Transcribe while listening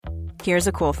Here's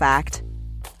a cool fact.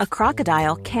 A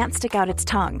crocodile can't stick out its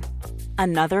tongue.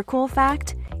 Another cool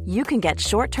fact, you can get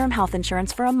short-term health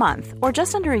insurance for a month or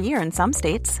just under a year in some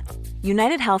states.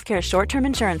 United Healthcare short-term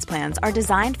insurance plans are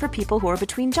designed for people who are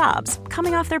between jobs,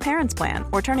 coming off their parents' plan,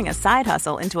 or turning a side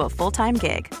hustle into a full-time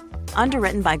gig.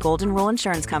 Underwritten by Golden Rule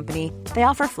Insurance Company, they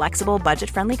offer flexible,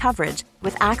 budget-friendly coverage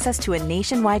with access to a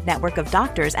nationwide network of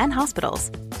doctors and hospitals.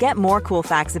 Get more cool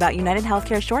facts about United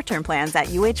Healthcare short-term plans at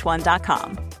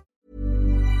uh1.com.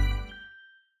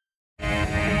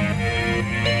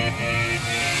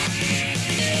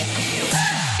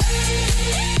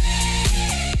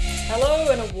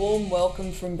 Hello and a warm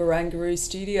welcome from Barangaroo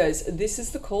Studios. This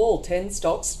is The Call, 10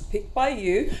 stocks picked by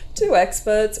you, 2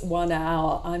 experts, 1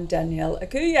 hour. I'm Danielle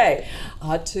Akuye.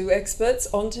 Our 2 experts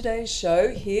on today's show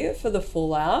here for the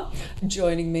full hour.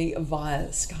 Joining me via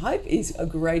Skype is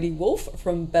Grady Wolf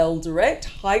from Bell Direct.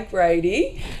 Hi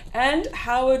Grady. And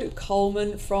Howard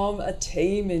Coleman from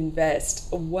Team Invest.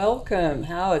 Welcome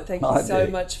Howard, thank you so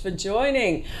much for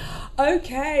joining.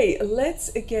 Okay, let's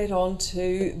get on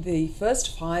to the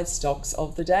first 5 stocks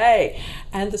of the day.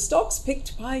 And the stocks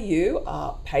picked by you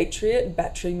are Patriot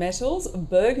Battery Metals,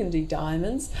 Burgundy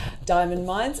Diamonds, Diamond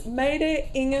Mines,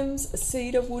 Mayday, Ingham's,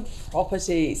 Cedarwood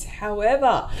Properties.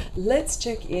 However, let's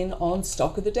check in on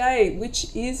stock of the day,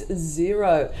 which is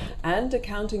Xero. And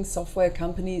accounting software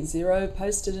company Xero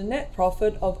posted a net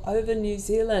profit of over New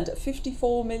Zealand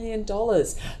 $54 million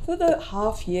for the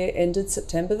half year ended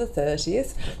September the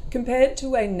 30th, compared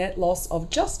to a net loss of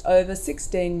just over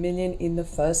 16 million in the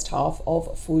first half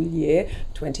of full year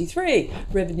 23.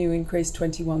 Revenue increased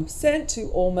 21% to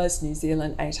almost New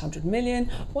Zealand 800 million,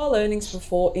 while earnings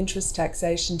before interest,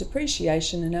 taxation,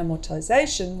 depreciation and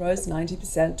amortization rose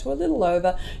 90% to a little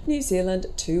over New Zealand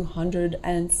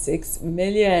 206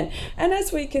 million. And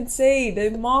as we can see,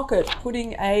 the market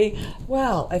putting a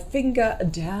finger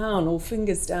down or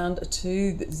fingers down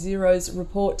to Xero's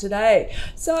report today.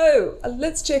 So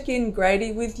let's check in,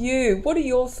 Grady, with you. What are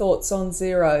your thoughts on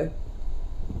Xero?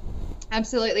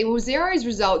 Absolutely. Well, Xero's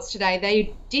results today,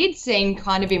 they did seem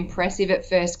kind of impressive at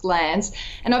first glance.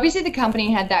 And obviously the company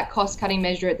had that cost-cutting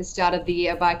measure at the start of the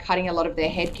year by cutting a lot of their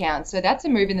headcount. So that's a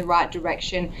move in the right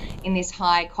direction in this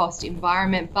high-cost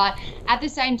environment. But at the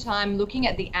same time, looking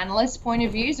at the analyst point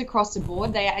of views across the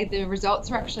board, the results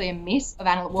are actually a miss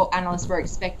of what analysts were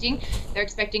expecting. They're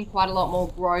expecting quite a lot more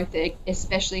growth,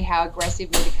 especially how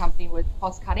aggressively the company was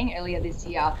cost-cutting earlier this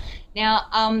year.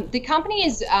 Now, the company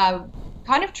is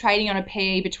kind of trading on a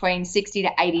PE between 60 to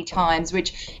 80 times,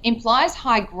 which implies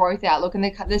high growth outlook. And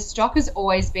the stock has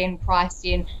always been priced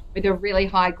in with a really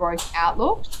high growth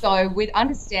outlook. So with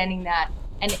understanding that,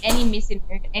 and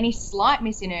any slight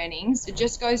miss in earnings, it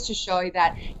just goes to show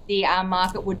that the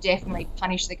market would definitely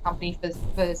punish the company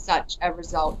for such a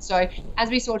result. So as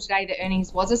we saw today, the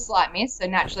earnings was a slight miss. So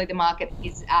naturally, the market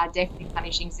is definitely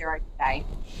punishing Xero today.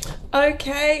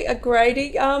 Okay, Grady,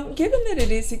 given that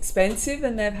it is expensive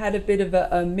and they've had a bit of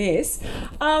a miss,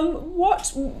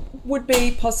 what would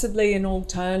be possibly an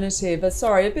alternative?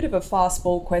 A bit of a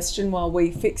fastball question while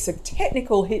we fix a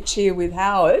technical hitch here with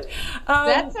Howard.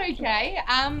 That's okay.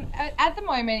 At the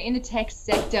moment in the tech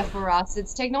sector for us,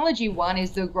 it's Technology One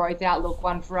is the growth outlook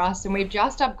one for us, and we've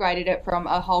just upgraded it from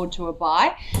a hold to a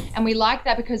buy. And we like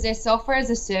that because their software as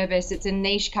a service, it's a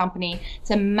niche company,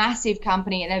 it's a massive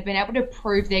company, and they've been able to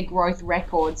prove their growth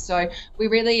record. So we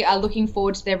really are looking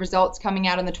forward to their results coming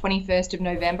out on the 21st of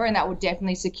November, and that will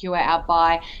definitely secure our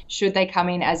buy should they come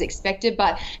in as expected.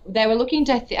 But they were looking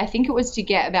to, I think it was to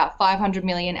get about 500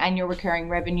 million annual recurring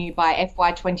revenue by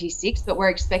FY26, but we're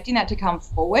expecting that to come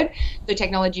forward. So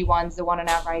Technology One's the one on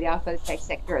our radar for the tech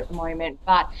sector at the moment.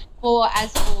 But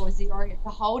as for Xero to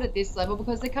hold at this level,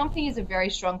 because the company is a very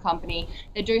strong company,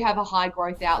 they do have a high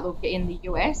growth outlook in the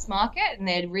US market, and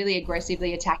they're really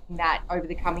aggressively attacking that over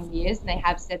the coming years, and they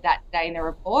have said that today in their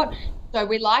report. So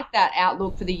we like that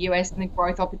outlook for the US and the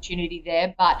growth opportunity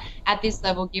there. But at this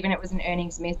level, given it was an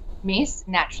earnings miss,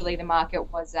 naturally the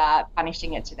market was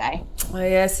punishing it today. Oh,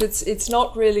 yes, it's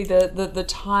not really the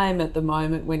time at the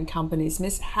moment when companies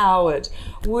miss. Howard,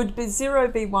 would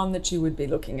Xero be one that you would be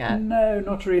looking at? No,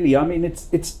 not really. I mean,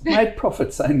 it's made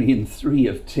profits only in 3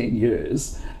 of 10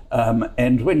 years.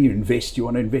 And when you invest, you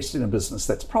want to invest in a business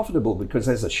that's profitable, because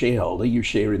as a shareholder, you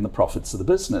share in the profits of the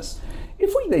business.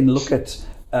 If we then look at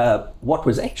what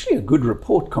was actually a good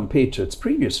report compared to its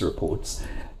previous reports,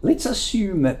 let's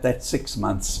assume that 6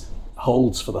 months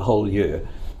holds for the whole year.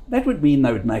 That would mean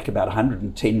they would make about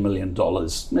 $110 million,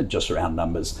 just round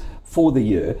numbers, for the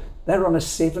year. They're on a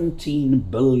 17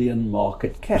 billion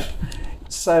market cap.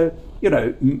 So,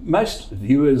 most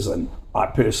viewers and I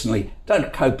personally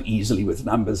don't cope easily with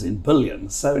numbers in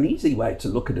billions, so an easy way to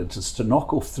look at it is to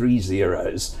knock off 3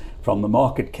 zeros from the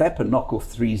market cap and knock off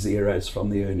 3 zeros from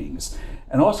the earnings.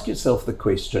 And ask yourself the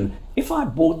question, if I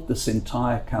bought this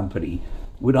entire company,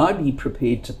 would I be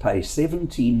prepared to pay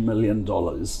 $17 million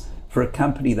for a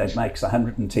company that makes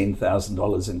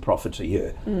 $110,000 in profit a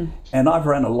year? And I've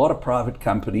run a lot of private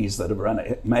companies that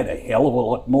have made a hell of a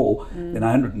lot more than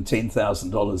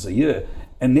 $110,000 a year.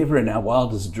 And never in our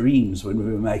wildest dreams when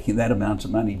we were making that amount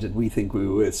of money did we think we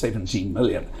were worth 17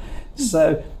 million.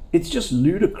 So it's just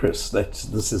ludicrous that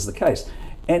this is the case.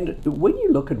 And when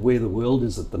you look at where the world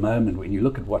is at the moment, when you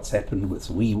look at what's happened with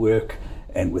WeWork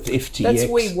and with FTX. That's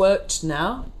WeWorked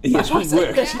now. Yes, we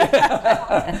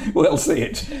worked. Well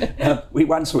said. We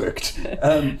once worked.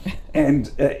 And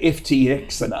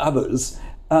FTX and others,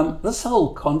 this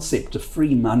whole concept of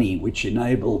free money, which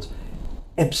enabled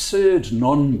absurd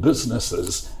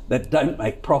non-businesses that don't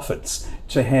make profits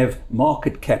to have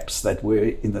market caps that were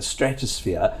in the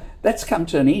stratosphere, that's come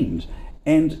to an end.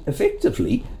 And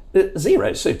effectively,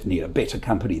 Xero is certainly a better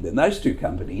company than those two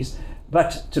companies,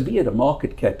 but to be at a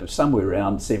market cap of somewhere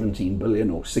around 17 billion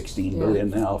or 16 billion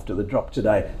now after the drop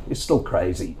today is still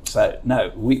crazy. So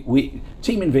no, we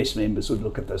Team Invest members would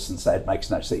look at this and say it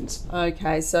makes no sense.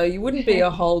 Okay, so you wouldn't be a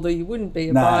holder, you wouldn't be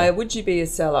a buyer, would you be a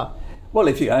seller? Well,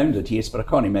 if you owned it, yes, but I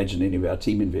can't imagine any of our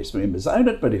Team Invest members own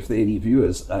it. But if there are any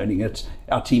viewers owning it,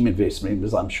 our Team Invest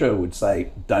members, I'm sure, would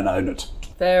say, don't own it.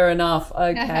 Fair enough.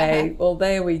 Okay. Well,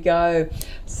 there we go.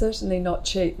 Certainly not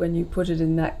cheap when you put it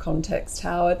in that context,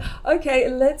 Howard. Okay,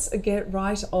 let's get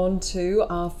right on to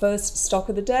our first stock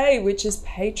of the day, which is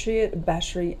Patriot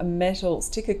Battery Metals,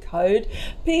 ticker code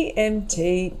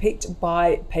PMT, picked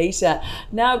by Peter.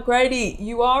 Now, Grady,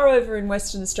 you are over in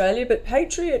Western Australia, but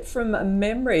Patriot, from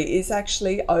memory, is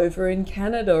actually over in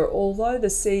Canada, although the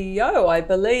CEO, I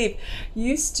believe,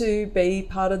 used to be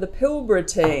part of the Pilbara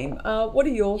team. What are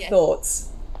your thoughts?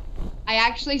 I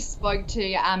actually spoke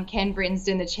to Ken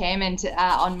Brinsden, the chairman,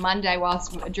 on Monday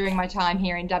during my time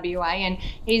here in WA, and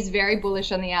he's very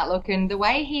bullish on the outlook. And the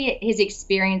way his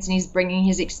experience, and he's bringing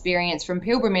his experience from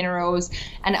Pilbara Minerals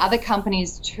and other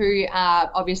companies to,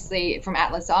 obviously from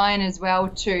Atlas Iron as well,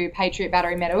 to Patriot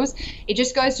Battery Metals, it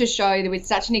just goes to show that with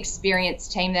such an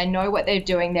experienced team, they know what they're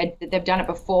doing, they've done it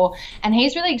before. And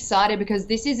he's really excited because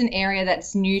this is an area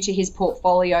that's new to his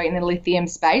portfolio in the lithium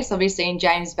space, obviously in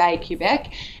James Bay,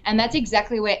 Quebec. And that's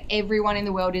exactly where everyone in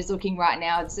the world is looking right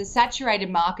now. It's a saturated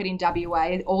market in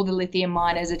WA. All the lithium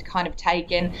miners are kind of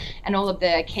taken, and all of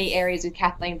the key areas of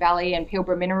Kathleen Valley and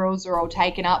Pilbara Minerals are all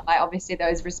taken up by obviously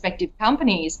those respective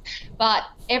companies. But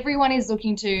everyone is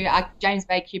looking to James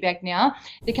Bay, Quebec now.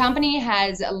 The company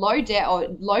has low debt or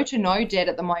low to no debt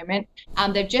at the moment.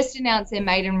 They've just announced their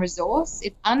maiden resource.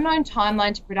 It's unknown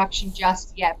timeline to production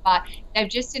just yet, but they've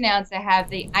just announced they have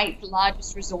the 8th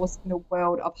largest resource in the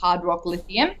world of hard rock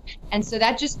lithium. And so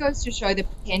that just goes to show the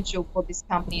potential for this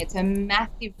company. It's a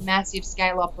massive, massive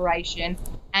scale operation,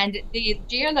 and the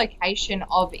geolocation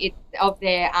of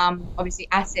their obviously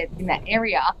assets in that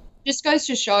area just goes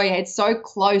to show you it's so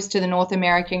close to the North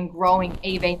American growing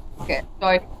EV market.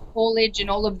 So haulage and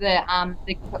all of the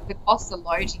costs are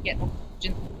low to get the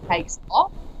oxygen takes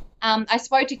off. I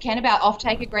spoke to Ken about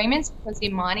offtake agreements because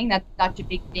in mining that's such a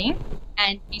big thing,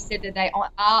 and he said that they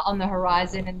are on the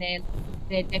horizon, and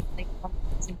they're definitely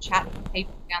some chat with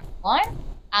people down the line.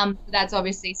 So that's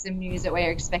obviously some news that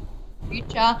we're expecting in the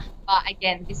future. But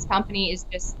again, this company is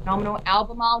just phenomenal.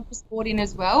 Albemarle just bought in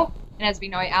as well, and as we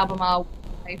know, Albemarle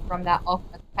from that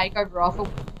takeover offer,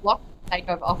 blocked the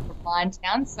takeover offer of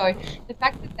Liontown. So the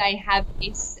fact that they have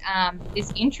this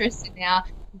interest in now,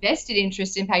 invested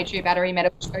interest in Patriot Battery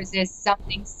Metals, shows there's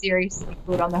something seriously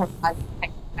good on the horizon for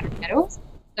Patriot Battery Metals.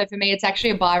 So for me, it's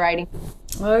actually a buy rating.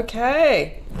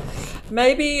 Okay.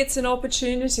 Maybe it's an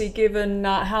opportunity given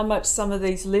how much some of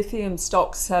these lithium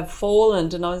stocks have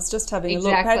fallen. And I was just having a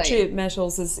look. Patriot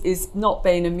Metals is not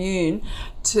been immune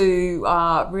to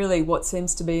really what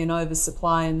seems to be an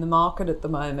oversupply in the market at the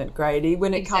moment, Grady,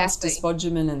 when it comes to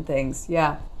spodumene and things.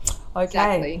 Yeah.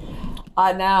 Okay.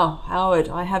 Now, Howard,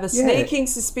 I have a sneaking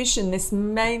suspicion this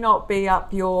may not be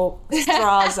up your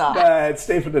straza. No, it's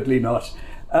definitely not.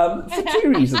 For two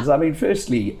reasons. I mean,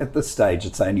 firstly, at this stage,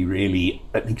 it's only really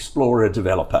an explorer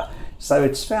developer. So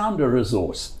it's found a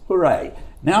resource. Hooray.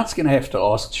 Now it's going to have to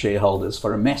ask shareholders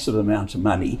for a massive amount of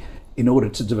money in order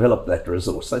to develop that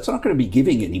resource. So it's not going to be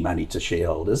giving any money to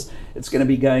shareholders. It's going to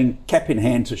be going cap in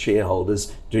hand to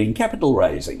shareholders doing capital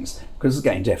raisings because it's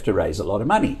going to have to raise a lot of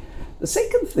money. The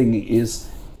second thing is,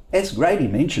 as Grady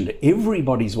mentioned,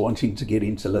 everybody's wanting to get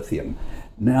into lithium.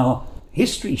 Now,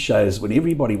 history shows when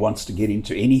everybody wants to get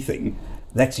into anything,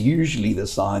 that's usually the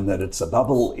sign that it's a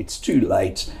bubble, it's too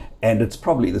late, and it's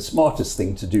probably the smartest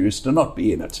thing to do is to not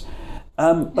be in it.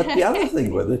 But the other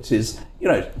thing with it is,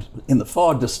 in the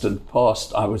far distant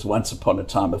past, I was once upon a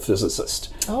time a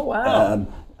physicist. Oh, wow.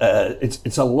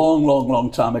 It's a long, long,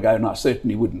 long time ago, and I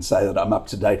certainly wouldn't say that I'm up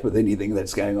to date with anything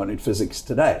that's going on in physics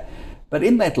today. But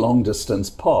in that long distance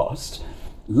past,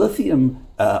 lithium,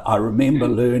 I remember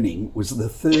learning, was the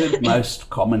third most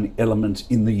common element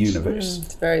in the universe.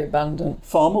 It's very abundant.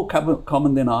 Far more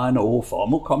common than iron ore, far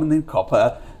more common than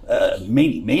copper,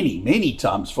 many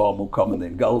times far more common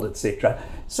than gold, etc.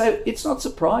 So it's not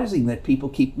surprising that people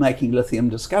keep making lithium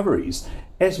discoveries.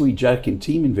 As we joke in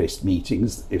Team Invest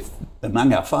meetings, if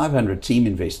among our 500 Team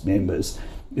Invest members,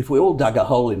 if we all dug a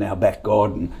hole in our back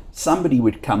garden, somebody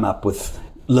would come up with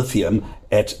lithium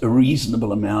at a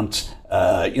reasonable amount,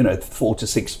 4 to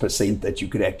 6% that you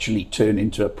could actually turn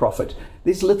into a profit.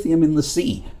 There's lithium in the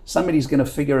sea. Somebody's going to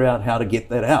figure out how to get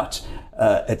that out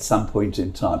at some point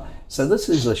in time. So this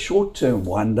is a short-term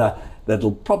wonder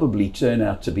that'll probably turn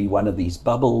out to be one of these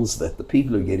bubbles that the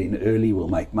people who get in early will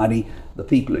make money, the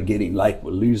people who get in late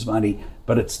will lose money,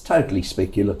 but it's totally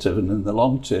speculative, and in the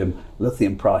long term,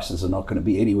 lithium prices are not going to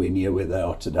be anywhere near where they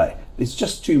are today. There's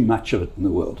just too much of it in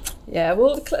the world. Yeah,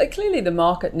 well, clearly the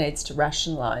market needs to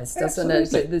rationalise, doesn't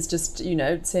Absolutely. it? There's just,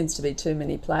 it seems to be too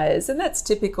many players, and that's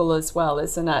typical as well,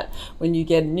 isn't it? When you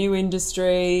get a new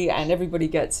industry and everybody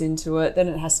gets into it, then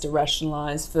it has to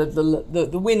rationalise for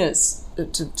the winners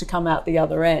to come out the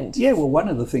other end. Yeah, well, one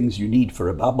of the things you need for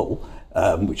a bubble,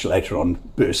 which later on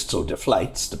bursts or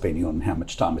deflates, depending on how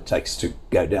much time it takes to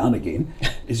go down again,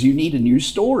 is you need a new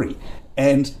story.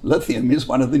 And lithium is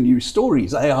one of the new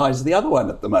stories. AI is the other one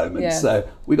at the moment. Yeah. So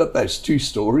we got those two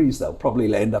stories. They'll probably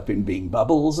land up in being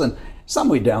bubbles. And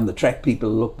somewhere down the track, people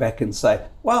look back and say,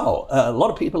 wow, a lot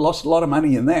of people lost a lot of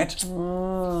money in that.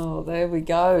 Oh, there we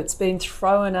go. It's been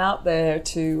thrown out there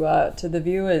to the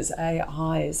viewers.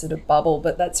 AI, is it a bubble?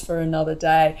 But that's for another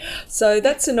day. So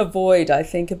that's an avoid, I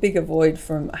think, a big avoid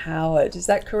from Howard. Is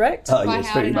that correct? Oh, Why yes,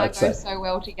 Howard very and I much go so. so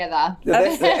well together.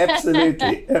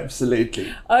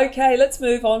 Absolutely. Okay, let's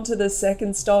move on to the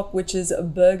second stock, which is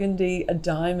Burgundy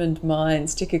Diamond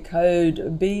Mines, ticker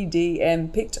code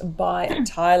BDM, picked by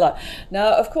Tyler.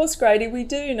 Now, of course, Grady, we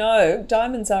do know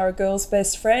diamonds are a girl's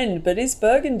best friend, but is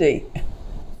Burgundy?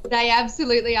 They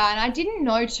absolutely are, and I didn't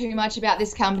know too much about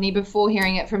this company before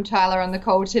hearing it from Tyler on the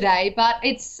call today, but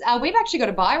it's we've actually got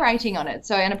a buy rating on it,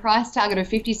 and a price target of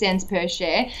 50 cents per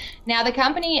share. Now, the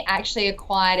company actually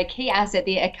acquired a key asset,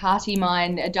 the Ekati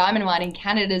mine, a diamond mine in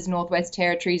Canada's Northwest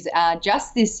Territories,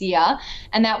 just this year,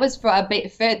 and that was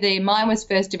the mine was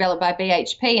first developed by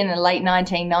BHP in the late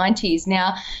 1990s.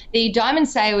 Now, the diamond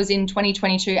sales in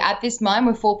 2022 at this mine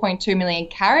were 4.2 million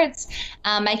carats,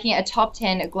 making it a top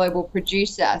 10 global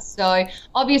producer. So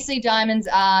obviously diamonds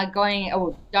are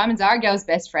a girl's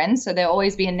best friend, so there'll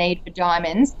always be a need for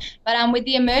diamonds. But with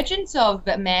the emergence of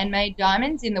man-made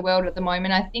diamonds in the world at the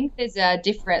moment, I think there's a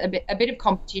bit of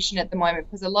competition at the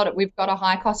moment because we've got a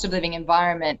high cost of living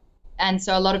environment. And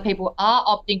so a lot of people are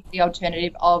opting for the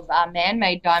alternative of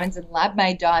man-made diamonds and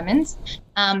lab-made diamonds.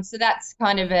 So that's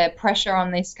kind of a pressure on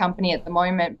this company at the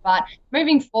moment. But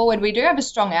moving forward, we do have a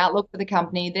strong outlook for the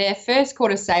company. Their first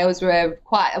quarter sales were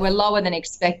lower than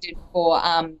expected for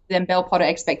than Bell Potter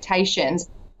expectations.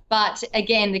 But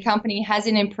again, the company has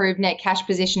an improved net cash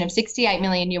position of $68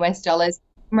 million US. And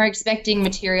we're expecting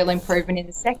material improvement in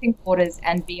the second quarters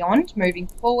and beyond moving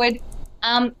forward.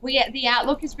 The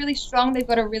outlook is really strong. They've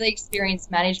got a really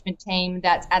experienced management team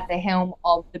that's at the helm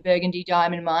of the Burgundy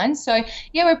Diamond Mine. So,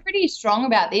 yeah, we're pretty strong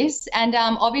about this. And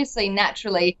obviously,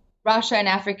 naturally, Russia and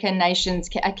African nations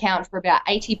account for about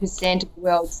 80% of the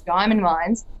world's diamond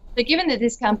mines. So given that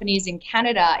this company is in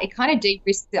Canada, it kind of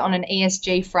de-risks it on an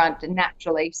ESG front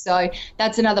naturally. So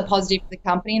that's another positive for the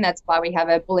company, and that's why we have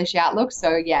a bullish outlook.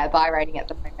 So, yeah, buy rating at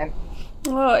the moment.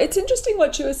 Oh, it's interesting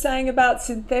what you were saying about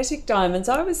synthetic diamonds.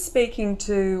 I was speaking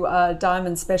to a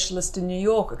diamond specialist in New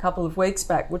York a couple of weeks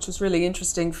back, which was really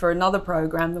interesting for another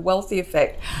program, The Wealthy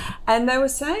Effect. And they were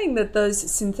saying that those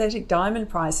synthetic diamond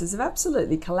prices have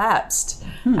absolutely collapsed.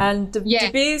 And De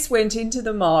Beers went into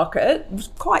the market, was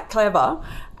quite clever,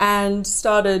 and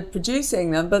started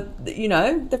producing them. But,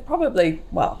 they're probably,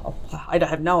 I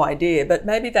have no idea, but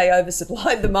maybe they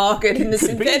oversupplied the market in the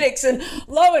synthetics, and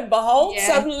lo and behold,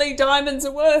 suddenly diamonds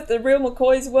are the real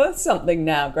McCoy's worth something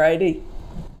now, Grady.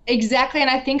 Exactly. And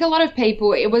I think a lot of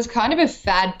people, it was kind of a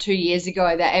fad 2 years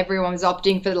ago that everyone was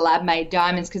opting for the lab-made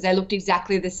diamonds because they looked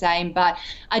exactly the same. But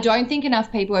I don't think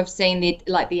enough people have seen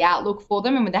the outlook for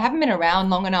them, and they haven't been around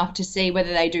long enough to see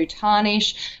whether they do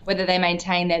tarnish, whether they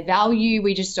maintain their value.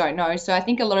 We just don't know. So I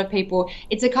think a lot of people,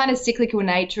 it's a kind of cyclical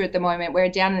nature at the moment. We're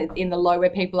down in the low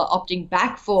where people are opting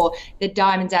back for the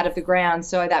diamonds out of the ground.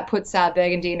 So that puts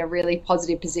Burgundy in a really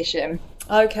positive position.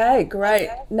 Okay, great.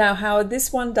 Now, Howard,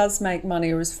 this one does make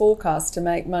money, or is forecast to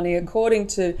make money, according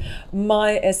to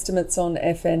my estimates on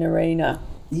FN Arena.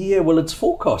 Yeah, well, it's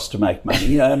forecast to make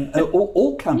money.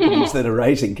 All companies that are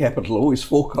raising capital always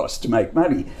forecast to make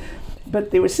money.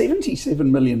 But there were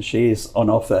 77 million shares on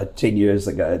offer 10 years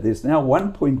ago. There's now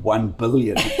 1.1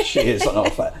 billion shares on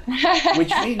offer,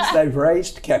 which means they've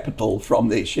raised capital from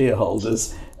their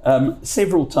shareholders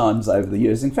several times over the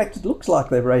years. In fact, it looks like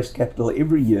they've raised capital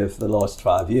every year for the last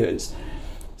 5 years.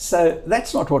 So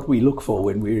that's not what we look for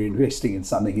when we're investing in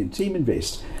something in Team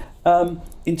Invest.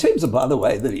 In terms of, by the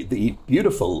way, the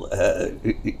beautiful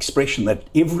expression that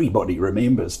everybody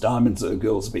remembers, diamonds are a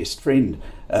girl's best friend,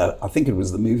 I think it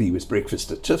was the movie was Breakfast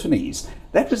at Tiffany's,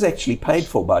 that was actually paid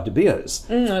for by De Beers.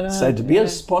 So De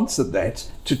Beers sponsored that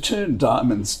to turn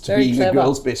diamonds to Very being clever. a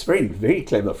girl's best friend. Very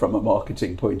clever from a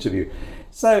marketing point of view.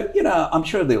 So, I'm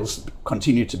sure there'll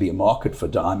continue to be a market for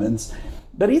diamonds.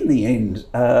 But in the end,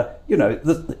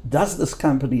 does this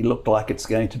company look like it's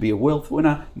going to be a wealth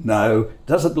winner? No.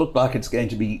 Does it look like it's going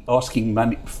to be asking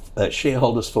money,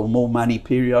 shareholders for more money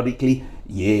periodically?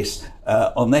 Yes.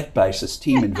 On that basis,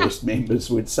 Team Invest members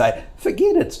would say,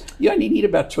 forget it. You only need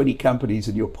about 20 companies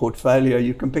in your portfolio.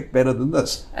 You can pick better than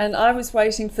this. And I was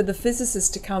waiting for the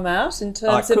physicist to come out in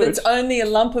terms of it's only a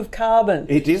lump of carbon.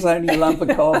 It is only a lump of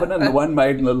carbon, and the one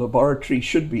made in the laboratory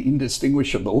should be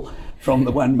indistinguishable from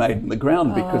the one made in the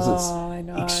ground because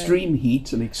it's extreme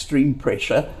heat and extreme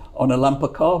pressure on a lump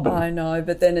of carbon. I know,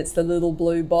 but then it's the little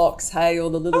blue box, hey,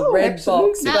 or the little red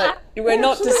box. But we're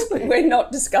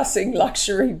not discussing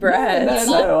luxury brands.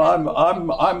 No,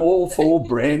 I'm all for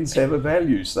brands have a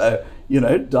value. So,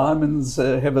 diamonds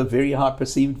have a very high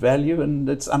perceived value, and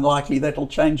it's unlikely that'll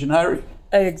change in a hurry.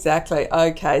 Exactly.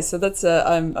 Okay, so that's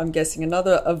I'm guessing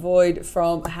another avoid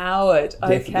from Howard.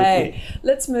 Definitely. Okay,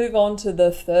 let's move on to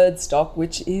the third stock,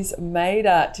 which is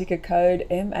MADA, ticker code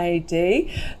MAD,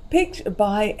 picked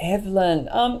by Evelyn.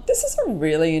 This is a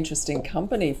really interesting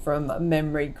company from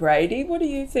memory. Grady, what do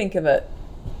you think of it?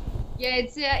 Yeah,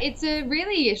 it's a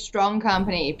really strong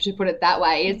company, to put it that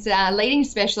way. It's a leading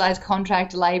specialised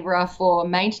contract labourer for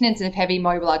maintenance of heavy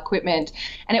mobile equipment.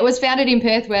 And it was founded in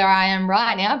Perth, where I am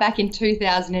right now, back in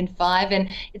 2005.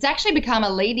 And it's actually become a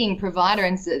leading provider.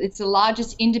 And it's the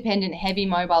largest independent heavy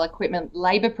mobile equipment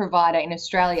labour provider in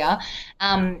Australia,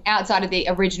 outside of the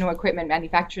original equipment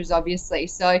manufacturers, obviously.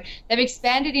 So they've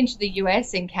expanded into the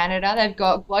US and Canada. They've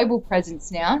got global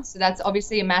presence now. So that's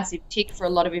obviously a massive tick for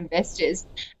a lot of investors.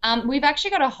 We've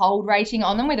actually got a hold rating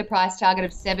on them with a price target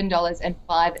of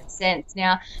 $7.05.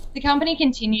 Now, the company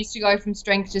continues to go from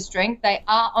strength to strength. They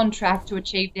are on track to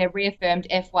achieve their reaffirmed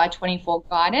FY24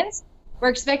 guidance. We're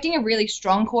expecting a really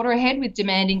strong quarter ahead with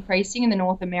demand increasing in the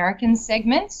North American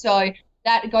segment. So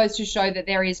that goes to show that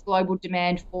there is global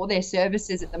demand for their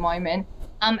services at the moment.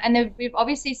 And we've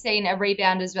obviously seen a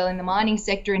rebound as well in the mining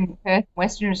sector in Perth,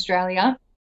 Western Australia.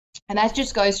 And that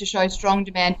just goes to show strong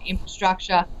demand for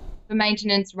infrastructure, for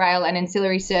maintenance, rail and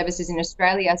ancillary services in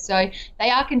Australia. So they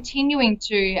are continuing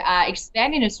to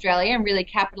expand in Australia and really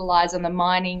capitalise on the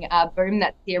mining boom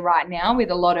that's here right now,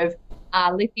 with a lot of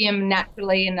lithium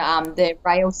naturally and the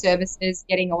rail services,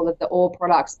 getting all of the ore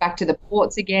products back to the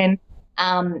ports again.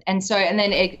 And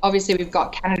then obviously we've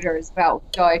got Canada as well.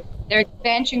 So their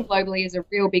expansion globally is a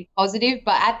real big positive.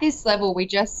 But at this level, we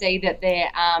just see that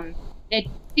they're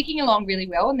ticking along really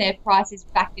well, and their price is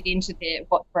factored into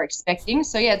what we're expecting.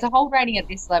 So yeah, it's a hold rating at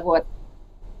this level.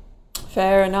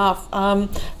 Fair enough.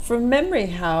 From memory,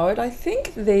 Howard, I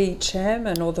think the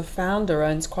chairman or the founder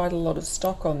owns quite a lot of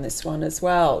stock on this one as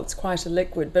well. It's quite a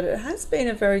liquid, but it has been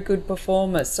a very good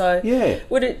performer. So yeah,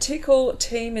 would it tickle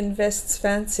Team Invest's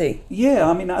fancy? Yeah,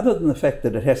 I mean, other than the fact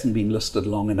that it hasn't been listed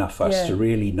long enough for us to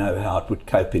really know how it would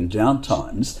cope in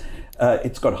downtimes,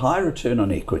 it's got high return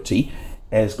on equity.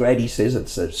 As Grady says,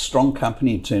 it's a strong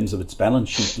company in terms of its balance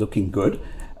sheet looking good.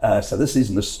 So this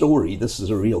isn't a story, this is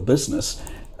a real business.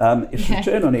 Its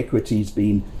return on equity has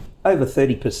been over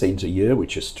 30% a year,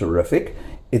 which is terrific.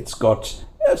 It's got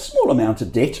a small amount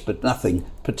of debt, but nothing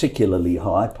particularly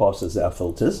high, passes our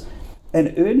filters.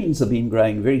 And earnings have been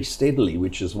growing very steadily,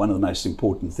 which is one of the most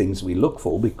important things we look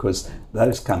for, because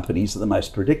those companies are the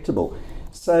most predictable.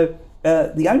 So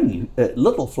The only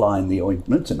little fly in the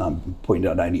ointment, and I'm pointing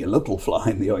out only a little fly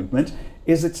in the ointment,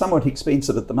 is it's somewhat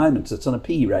expensive at the moment. It's on a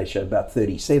PE ratio of about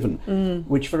 37,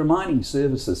 which for a mining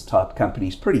services type company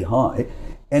is pretty high.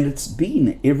 And it's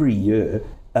been every year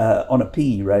on a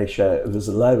PE ratio of as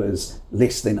low as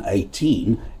less than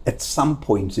 18 at some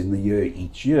point in the year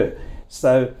each year.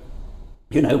 So,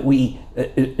 you know,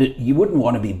 you wouldn't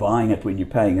want to be buying it when you're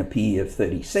paying a PE of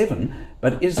 37,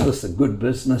 but is this a good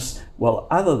business? Well,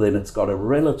 other than it's got a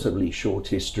relatively short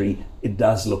history, it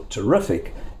does look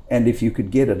terrific. And if you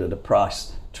could get it at a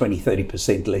price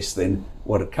 20-30% less than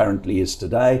what it currently is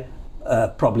today,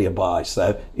 probably a buy.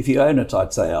 So if you own it,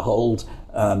 I'd say a hold,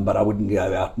 but I wouldn't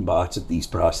go out and buy it at these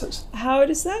prices. Howard,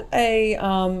 is that a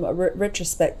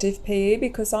retrospective PE?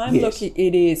 Because I'm Yes. looking,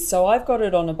 it is. So I've got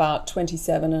it on about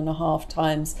 27.5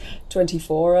 times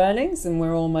 24 earnings, and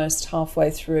we're almost halfway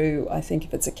through. I think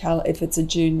if it's a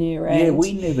June year end. Yeah,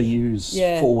 we never use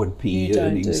forward PE you don't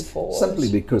earnings do forward.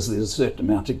 simply because there's a certain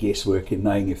amount of guesswork in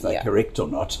knowing if they're correct or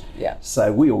not. Yeah.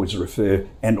 So we always refer,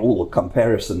 and all the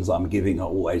comparisons I'm giving are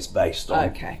always based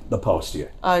on the past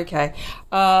year. Okay.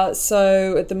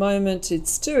 So at the moment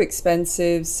it's too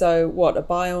expensive. So what, a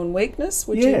buy on weakness?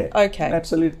 Would you? Okay.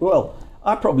 Absolutely. Well,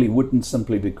 I probably wouldn't,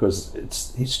 simply because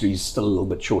its history is still a little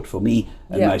bit short for me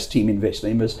and most team invest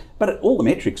members, but all the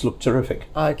metrics look terrific.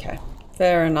 Okay.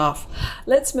 Fair enough.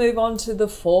 Let's move on to the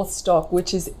fourth stock,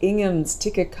 which is Inghams,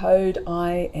 ticker code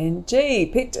ING,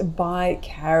 picked by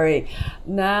Carrie.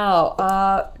 Now,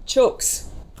 chooks.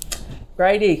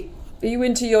 Grady, are you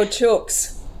into your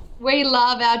chooks? We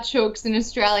love our chooks, and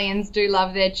Australians do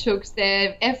love their chooks.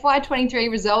 Their FY23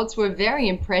 results were very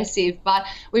impressive, but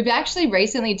we've actually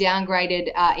recently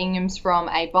downgraded Inghams from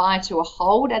a buy to a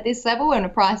hold at this level and a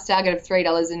price target of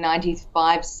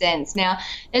 $3.95. Now,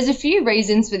 there's a few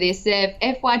reasons for this. Their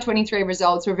FY23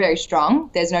 results were very strong.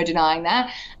 There's no denying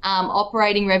that.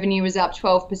 Operating revenue was up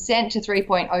 12% to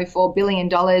 $3.04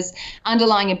 billion.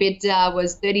 Underlying EBITDA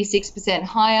was 36%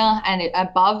 higher and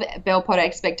above Bell Potter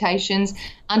expectations.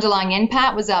 Underlying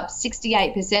NPAT was up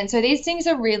 68%. So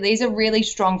these are really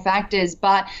strong factors.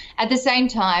 But at the same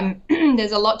time,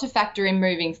 there's a lot to factor in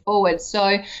moving forward.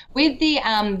 So with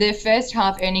the first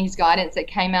half earnings guidance that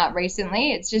came out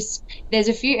recently, it's just there's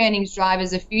a few earnings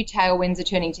drivers, a few tailwinds are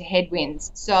turning to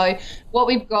headwinds. So what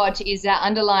we've got is that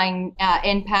underlying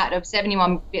NPAT of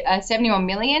 71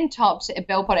 million, topped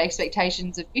Bell Potter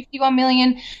expectations of 51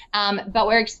 million. But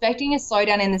we're expecting a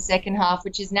slowdown in the second half,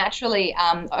 which is naturally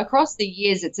across the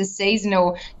years. It's a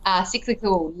seasonal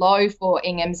cyclical low for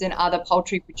Inghams and other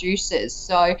poultry producers.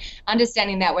 So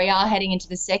understanding that we are heading into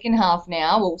the second half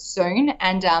now, or soon,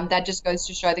 and that just goes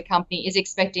to show the company is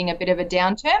expecting a bit of a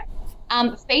downturn.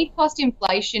 Feed cost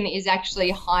inflation is actually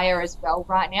higher as well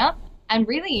right now. And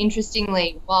really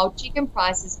interestingly, while chicken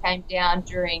prices came down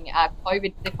during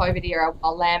the COVID era,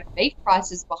 while lamb and beef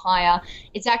prices were higher,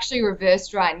 it's actually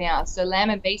reversed right now. So lamb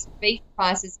and beef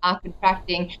prices are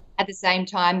contracting at the same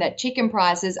time that chicken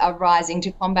prices are rising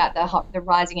to combat the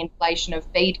rising inflation of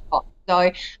feed costs.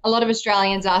 So a lot of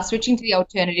Australians are switching to the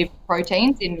alternative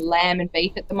proteins in lamb and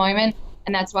beef at the moment,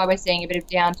 and that's why we're seeing a bit of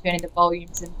downturn in the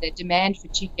volumes and the demand for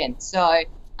chicken. So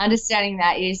understanding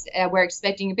that is we're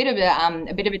expecting a bit of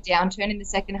a downturn in the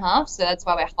second half, so that's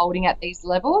why we're holding at these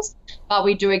levels. But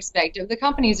we do expect the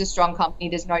company is a strong company.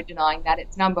 There's no denying that.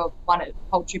 It's number one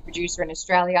poultry producer in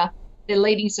Australia, the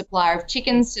leading supplier of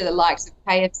chickens to the likes of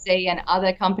KFC and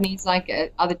other companies like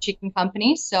other chicken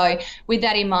companies. So with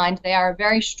that in mind, they are a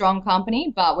very strong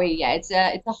company. But it's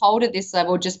a hold at this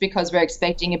level just because we're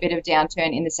expecting a bit of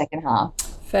downturn in the second half.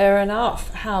 Fair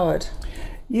enough, Howard.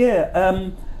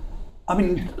 Yeah. I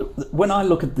mean, when I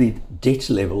look at the debt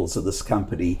levels of this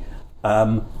company,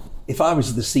 if I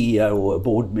was the CEO or a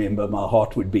board member, my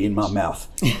heart would be in my mouth.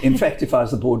 In fact, if I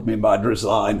was a board member, I'd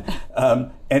resign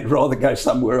and rather go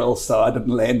somewhere else so I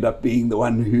didn't end up being the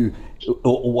one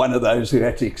one of those who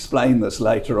had to explain this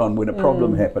later on when a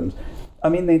problem happened. I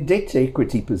mean, their debt to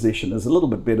equity position is a little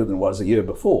bit better than it was a year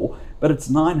before, but it's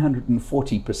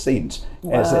 940%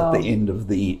 as at the end of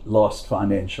the last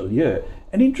financial year.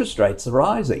 And interest rates are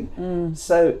rising.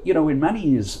 So, you know, when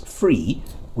money is free,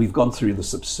 we've gone through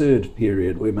this absurd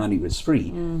period where money was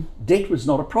free. Debt was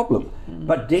not a problem.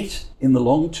 But debt in the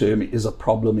long term is a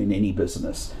problem in any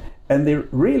business. And there are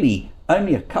really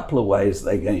only a couple of ways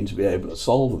they're going to be able to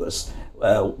solve this.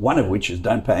 One of which is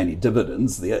don't pay any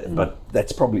dividends, but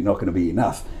that's probably not going to be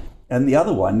enough. And the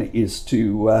other one is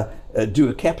to do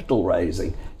a capital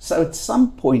raising. So at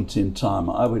some point in time,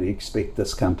 I would expect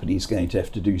this company is going to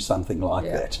have to do something like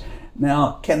that.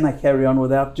 Now, can they carry on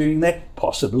without doing that?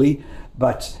 Possibly.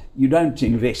 But you don't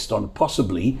invest on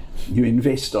possibly, you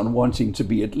invest on wanting to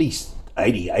be at least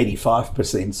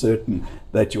 85% certain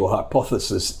that your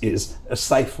hypothesis is a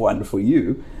safe one for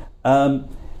you.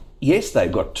 Yes,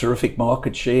 they've got terrific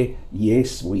market share.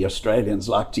 Yes, we Australians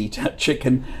like to eat our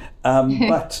chicken.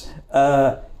 But,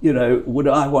 would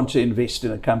I want to invest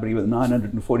in a company with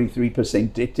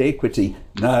 943% debt to equity?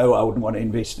 No, I wouldn't want to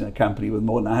invest in a company with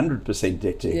more than 100%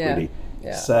 debt to equity.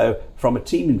 Yeah. So from a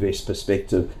Team Invest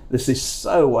perspective, this is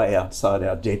so way outside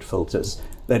our debt filters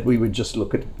that we would just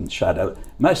look at it and shudder.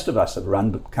 Most of us have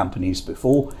run companies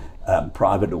before,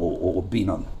 private or been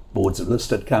on boards of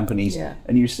listed companies,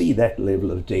 and you see that level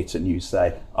of debt and you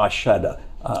say, I shudder,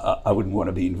 I wouldn't want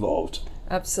to be involved.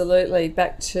 Absolutely.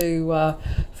 Back to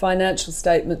financial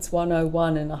statements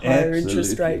 101 in a higher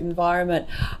interest rate environment.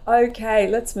 Okay,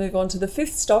 let's move on to the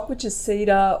fifth stock, which is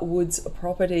Cedar Woods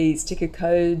Properties, ticker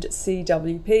code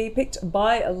CWP, picked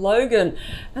by Logan.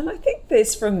 And I think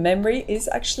this, from memory, is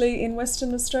actually in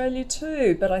Western Australia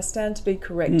too, but I stand to be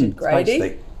corrected, Grady.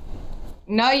 Tasty.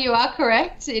 No, you are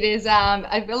correct. It is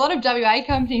a lot of WA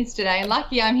companies today, and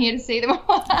lucky I'm here to see them.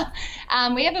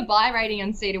 We have a buy rating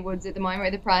on Cedar Woods at the moment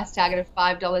with a price target of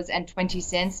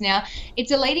 $5.20. Now,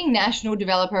 it's a leading national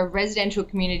developer of residential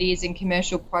communities and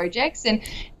commercial projects, and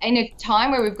in a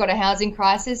time where we've got a housing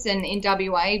crisis and in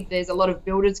WA there's a lot of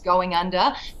builders going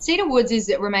under, Cedar Woods is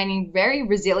remaining very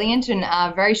resilient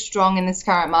and very strong in this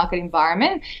current market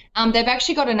environment. They've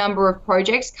actually got a number of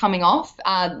projects coming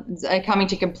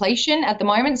to completion at the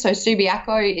moment. So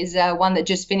Subiaco is one that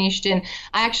just finished, and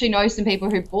I actually know some people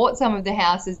who bought some of the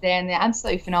houses there, and they're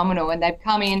absolutely phenomenal, and they've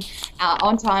come in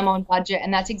on time, on budget,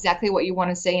 and that's exactly what you want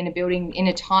to see in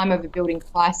a time of a building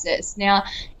crisis. Now,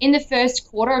 in the first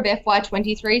quarter of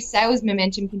FY23, sales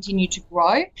momentum continued to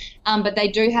grow, but they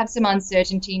do have some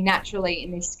uncertainty naturally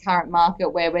in this current market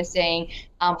where we're seeing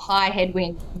high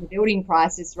headwinds in the building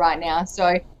crisis right now.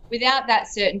 So without that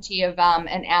certainty of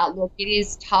an outlook, it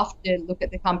is tough to look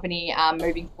at the company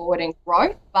moving forward and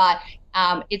growth, but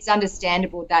it's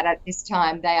understandable that at this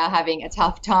time they are having a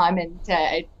tough time and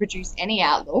to produce any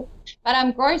outlook.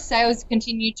 But gross sales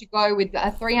continue to go with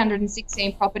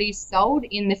 316 properties sold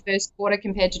in the first quarter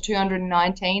compared to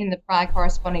 219 in the prior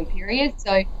corresponding period.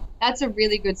 So that's a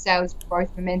really good sales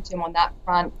growth momentum on that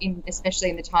front,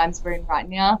 especially in the times we're in right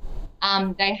now.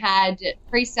 They had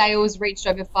pre-sales reached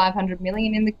over 500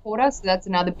 million in the quarter, so that's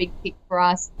another big pick for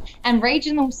us. And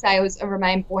regional sales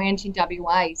remain buoyant in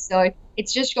WA, so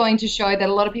it's just going to show that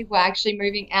a lot of people are actually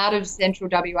moving out of central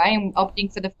WA and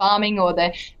opting for the farming or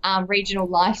the regional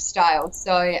lifestyle.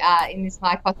 So in this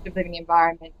high cost of living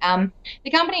environment, the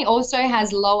company also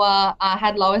has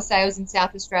had lower sales in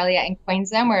South Australia and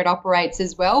Queensland where it operates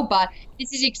as well, but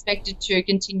this is expected to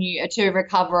continue to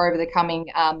recover over the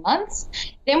coming months.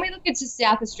 Then we look into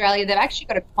South Australia. They've actually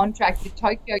got a contract with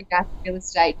Tokyo Gas Real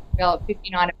Estate to develop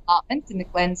 59 apartments in the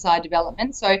Glenside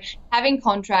development. So having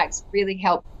contracts really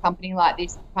helps a company like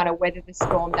this kind of weather the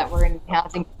storm that we're in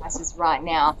housing crisis right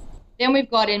now. Then we've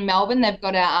got in Melbourne, they've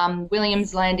got a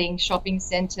Williams Landing shopping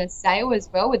centre sale as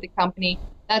well with the company.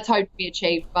 That's hoped to be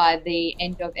achieved by the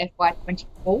end of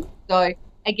FY24. So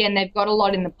again, they've got a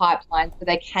lot in the pipeline, so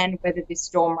they can weather this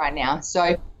storm right now.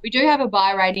 So we do have a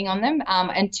buy rating on them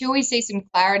until we see some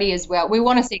clarity as well. We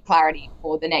want to see clarity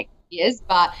for the next years,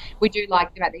 but we do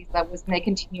like them at these levels and they're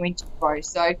continuing to grow.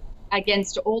 So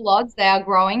against all odds, they are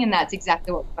growing, and that's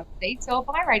exactly what we want to see. So a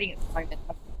buy rating at the moment.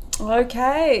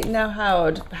 Okay, now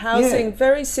Howard, housing,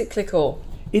 very cyclical.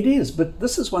 It is, but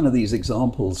this is one of these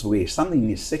examples where something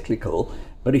is cyclical,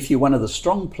 but if you're one of the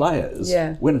strong players,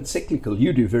 when it's cyclical,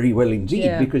 you do very well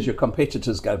indeed because your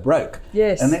competitors go broke.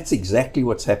 Yes. And that's exactly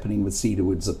what's happening with Cedar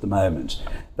Woods at the moment.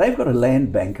 They've got a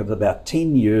land bank of about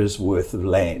 10 years worth of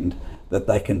land that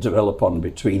they can develop on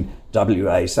between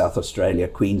WA, South Australia,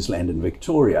 Queensland and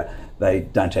Victoria. They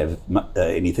don't have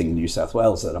anything in New South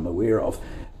Wales that I'm aware of.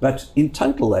 But in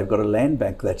total, they've got a land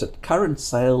bank that at current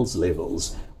sales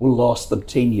levels will last them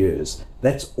 10 years.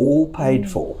 That's all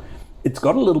paid for. It's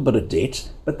got a little bit of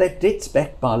debt, but that debt's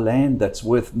backed by land that's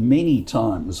worth many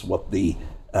times what the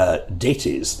debt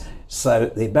is. So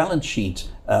their balance sheet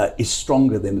is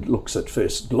stronger than it looks at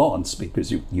first glance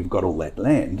because you've got all that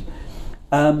land.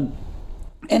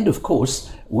 And of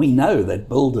course, we know that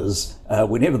builders,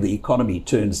 whenever the economy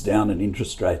turns down and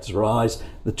interest rates rise,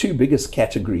 the two biggest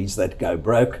categories that go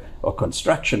broke are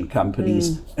construction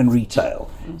companies and retail.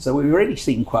 So we've already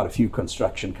seen quite a few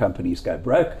construction companies go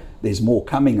broke. There's more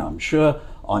coming, I'm sure.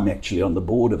 I'm actually on the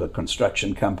board of a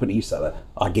construction company, so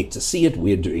I get to see it.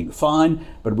 We're doing fine,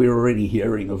 but we're already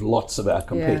hearing of lots of our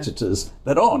competitors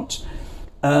that aren't.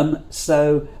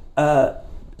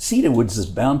 Cedar Woods is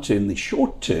bound to, in the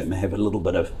short term, have a little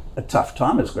bit of a tough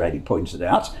time, as Grady pointed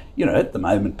out. At the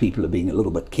moment, people are being a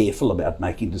little bit careful about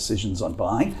making decisions on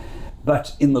buying.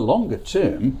 But in the longer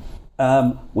term,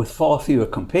 with far fewer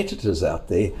competitors out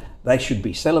there, they should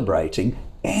be celebrating,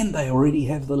 and they already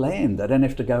have the land. They don't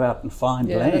have to go out and find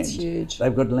land. That's huge.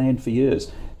 They've got land for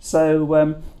years. So,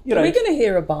 Are we going to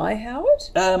hear a buy, Howard?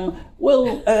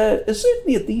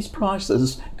 Certainly at these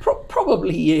prices,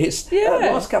 probably yes. Yeah.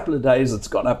 Last couple of days it's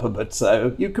gone up a bit,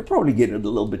 so you could probably get it a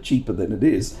little bit cheaper than it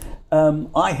is.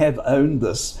 I have owned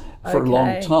this for a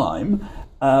long time.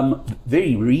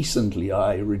 Very recently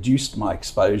I reduced my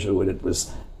exposure when it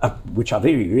was up, which I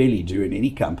very rarely do in any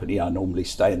company. I normally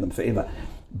stay in them forever.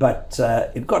 But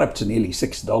it got up to nearly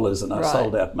 $6 and I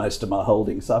sold out most of my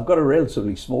holdings. So I've got a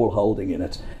relatively small holding in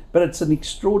it. But it's an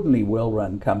extraordinarily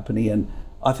well-run company, and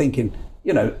I think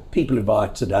people who buy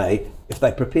it today, if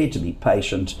they're prepared to be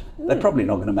patient, they're probably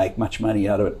not going to make much money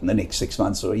out of it in the next 6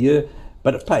 months or a year.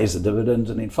 But it pays a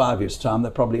dividend, and in 5 years' time, they'll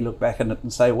probably look back on it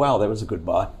and say, wow, that was a good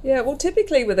buy. Yeah, well,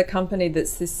 typically with a company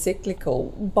that's this cyclical,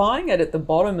 buying it at the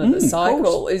bottom of the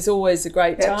cycle is always a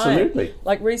great time. Absolutely.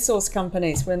 Like resource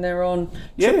companies, when they're on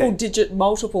triple-digit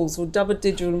multiples or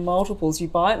double-digit multiples, you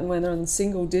buy it, and when they're on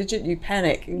single-digit, you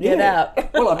panic and get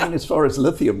out. Well, I mean, as far as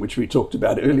lithium, which we talked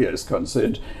about earlier, is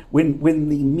concerned, when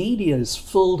the media is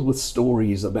filled with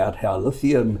stories about how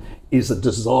lithium is a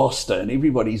disaster and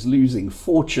everybody's losing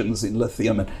fortunes in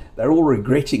lithium and they're all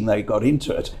regretting they got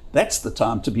into it, that's the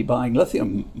time to be buying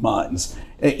lithium mines.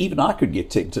 Even I could get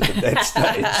tempted at that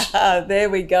stage. There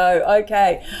we go.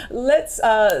 Okay, let's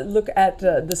look at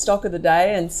the stock of the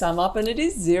day and sum up, and it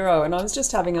is Xero, and I was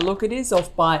just having a look. It is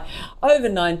off by over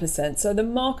 9%, so the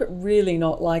market really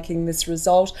not liking this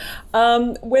result.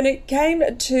 When it came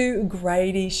to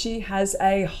Grady, she has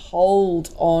a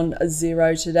hold on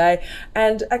Xero today,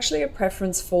 and actually a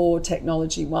preference for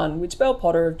Technology One, which Bell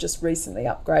Potter have just recently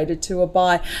upgraded to a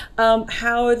buy.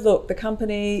 Howard, look, the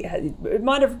company, it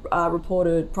might have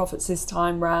reported profits this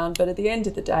time round, but at the end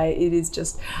of the day, it is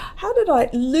just,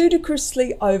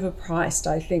 ludicrously overpriced,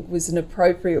 I think was an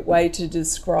appropriate way to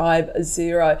describe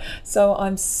Xero. So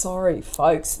I'm sorry,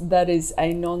 folks, that is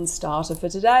a non-starter for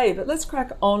today. But let's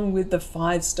crack on with the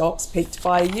 5 stocks picked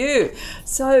by you.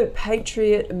 So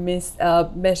Patriot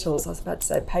Metals, I was about to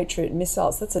say Patriot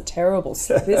Missiles, that's a terrible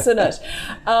slip, isn't it?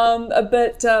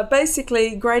 But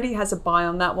basically, Grady has a buy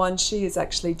on that one. She has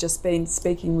actually just been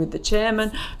speaking with the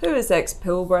chairman, who is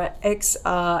ex-Pilbara,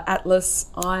 ex-Atlas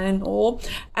Iron Ore,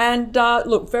 and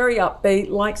look, very upbeat,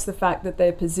 likes the fact that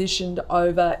they're positioned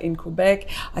over in Quebec.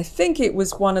 I think it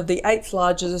was one of the 8th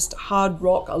largest hard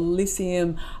rock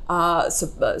lithium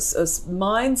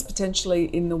mines potentially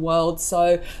in the world,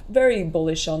 so very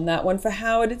bullish on that one. For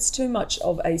Howard, it's too much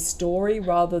of a story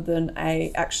rather than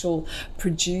a actual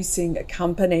producing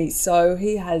company, so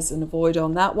he has an avoid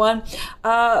on that one.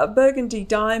 Burgundy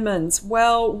Diamonds,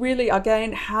 well, really,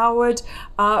 again, Howard,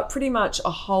 pretty much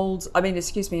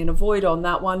an avoid on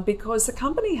that one, because the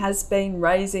company has been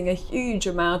raising a huge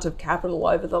amount of capital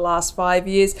over the last 5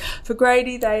 years. For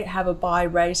Grady, they have a buy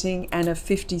rating and a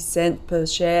 50-cent per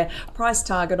share price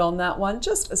target on that one,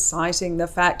 just citing the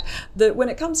fact that when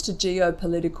it comes to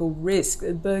geopolitical risk,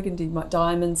 Burgundy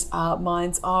Diamonds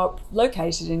mines are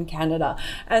located in Canada,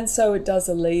 and so it does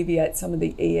alleviate some of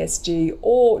the ESG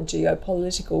or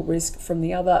geopolitical risk from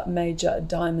the other major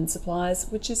diamond suppliers,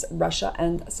 which is Russia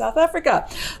and South Africa.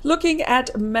 Looking at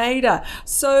Mader,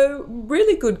 so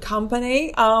really good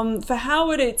company. For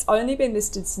Howard, it's only been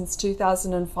listed since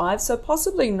 2005, so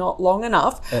possibly not long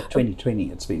enough.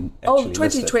 2020 it's been actually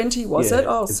 2020 was it?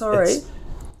 Oh, sorry.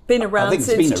 Been around I think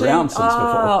since it's been around since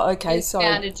before. Okay, It's so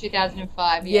founded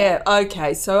 2005. yeah,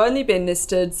 okay, so only been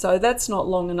listed, so that's not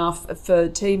long enough for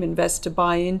Team Invest to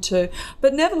buy into,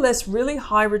 but nevertheless, really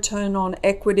high return on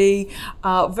equity,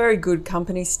 very good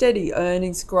company, steady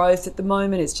earnings growth. At the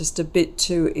moment, it's just a bit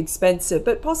too expensive,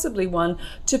 but possibly one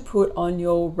to put on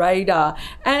your radar.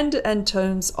 And in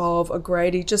terms of a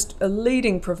Grady, just a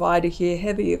leading provider here,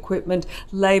 heavy equipment,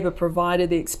 labour provider.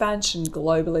 The expansion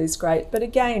globally is great, but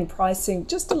again, pricing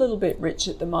just a little bit rich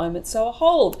at the moment, so a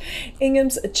hold.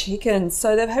 Ingham's Chicken,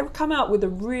 so they've come out with a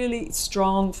really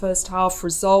strong first half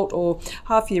result, or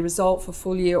half year result for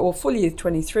full year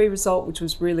 23 result, which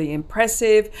was really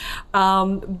impressive.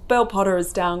 Bell Potter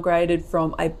is downgraded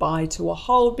from a buy to a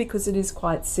hold because it is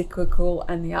quite cyclical,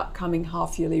 and the upcoming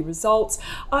half yearly results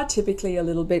are typically a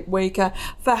little bit weaker.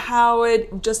 For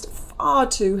Howard, just far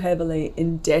too heavily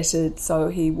indebted, so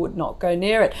he would not go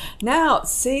near it. Now,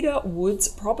 Cedar Woods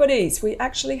Properties, we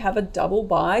actually actually have a double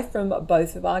buy from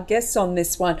both of our guests on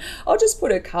this one. I'll just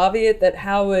put a caveat that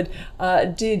Howard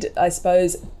did, I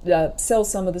suppose, sell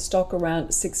some of the stock around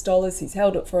 $6. He's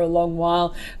held it for a long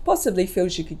while, possibly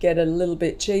feels you could get it a little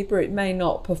bit cheaper. It may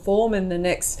not perform in the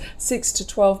next 6 to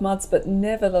 12 months, but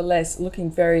nevertheless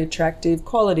looking very attractive,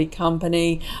 quality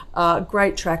company,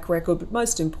 great track record, but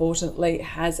most importantly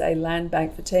has a land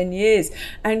bank for 10 years.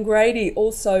 And Grady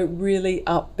also really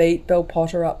upbeat, Bell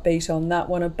Potter upbeat on that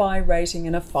one, a buy rating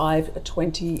and a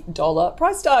 $5.20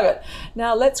 price target.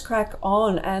 Now let's crack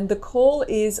on, and the call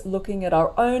is looking at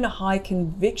our own high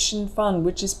conviction fund,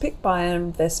 which is picked by our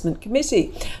investment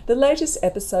committee. The latest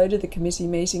episode of the committee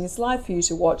meeting is live for you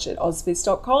to watch at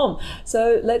ausbiz.com.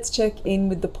 So let's check in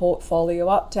with the portfolio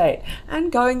update.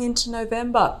 And going into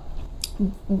November,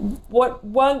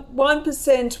 what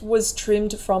 1% was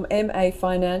trimmed from MA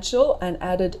Financial and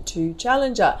added to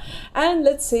Challenger. And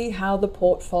let's see how the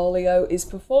portfolio is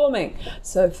performing.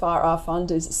 So far our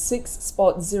fund is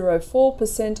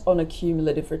 6.04% on a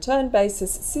cumulative return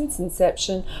basis since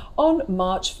inception on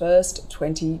March 1st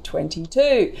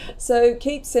 2022. So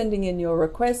keep sending in your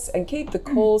requests and keep the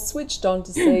call switched on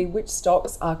to see which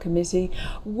stocks our committee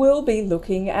will be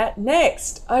looking at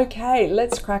next. Okay,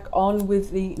 let's crack on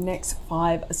with the next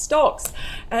 5 stocks,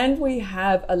 and we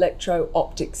have Electro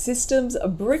Optic Systems,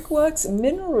 Brickworks,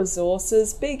 Mineral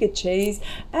Resources, Bega Cheese,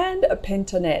 and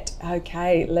Pentanet.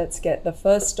 Okay, let's get the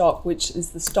first stock, which is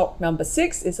the stock number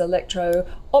 6, is Electro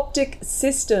Optic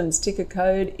Systems, ticker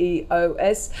code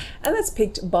EOS, and that's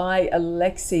picked by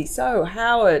Alexi. So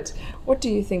Howard, what do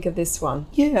you think of this one?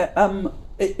 Yeah,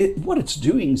 what it's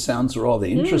doing sounds rather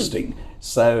interesting.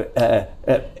 So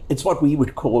it's what we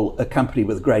would call a company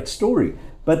with a great story.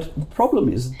 But the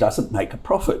problem is it doesn't make a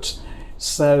profit.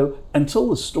 So until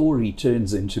the story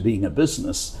turns into being a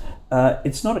business,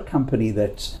 it's not a company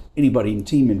that anybody in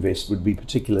Team Invest would be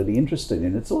particularly interested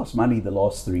in. It's lost money the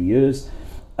last 3 years.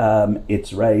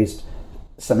 It's raised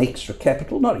some extra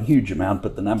capital, not a huge amount,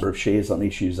 but the number of shares on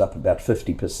issue is up about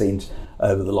 50%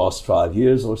 over the last 5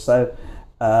 years or so.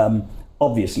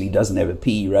 Obviously doesn't have a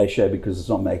PE ratio because it's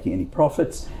not making any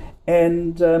profits.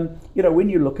 And, when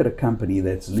you look at a company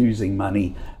that's losing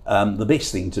money, the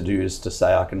best thing to do is to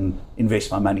say, I can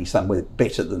invest my money somewhere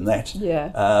better than that.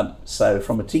 Yeah. So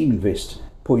from a Team Invest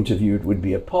point of view, it would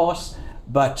be a pass.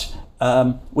 But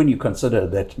when you consider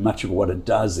that much of what it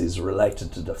does is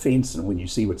related to defence, and when you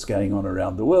see what's going on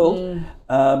around the world,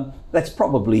 that's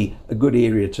probably a good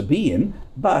area to be in,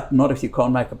 but not if you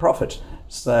can't make a profit.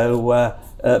 So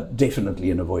definitely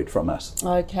an avoid from us.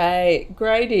 Okay,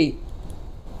 Grady.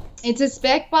 It's a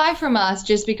spec buy from us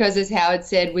just because, as Howard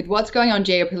said, with what's going on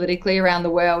geopolitically around the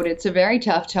world, it's a very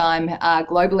tough time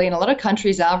globally, and a lot of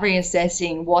countries are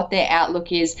reassessing what their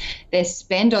outlook is, their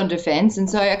spend on defence. And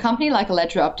so a company like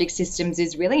Electro Optic Systems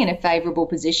is really in a favourable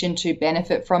position to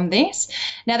benefit from this.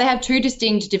 Now, they have 2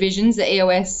 distinct divisions, the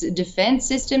EOS Defence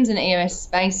Systems and EOS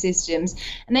Space Systems,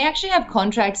 and they actually have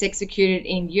contracts executed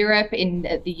in Europe,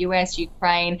 in the US,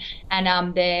 Ukraine,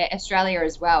 and they're Australia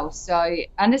as well. So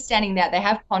understanding that they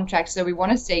have contracts, so we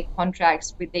want to see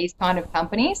contracts with these kind of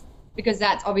companies because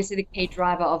that's obviously the key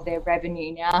driver of their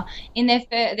revenue. Now, in their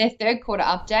third quarter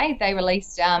update, they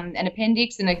released an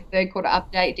appendix and a third quarter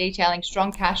update detailing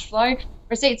strong cash flow.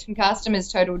 Receipts from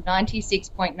customers totaled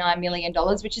 $96.9 million,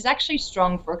 which is actually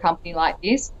strong for a company like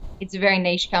this. It's a very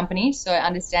niche company, so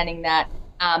understanding that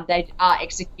they are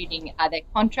executing their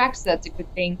contracts, so that's a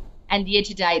good thing. And year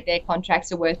to date, their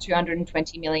contracts are worth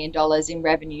 $220 million in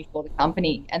revenue for the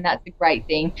company, and that's a great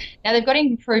thing. Now, they've got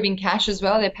improving cash as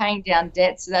well. They're paying down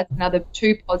debt, so that's another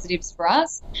 2 positives for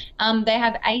us.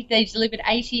 They delivered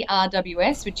 80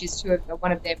 RWS, which is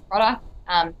one of their products,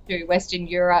 to Western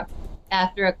Europe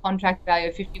through a contract value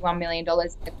of $51 million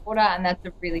a quarter, and that's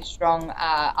a really strong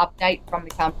update from the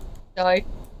company. So,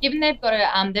 given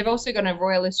they've also got a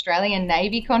Royal Australian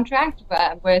Navy contract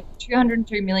worth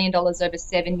 $202 million over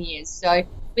 7 years. So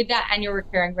with that annual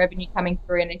recurring revenue coming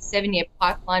through and a 7-year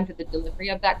pipeline for the delivery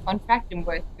of that contract and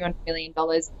worth $200 million,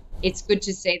 it's good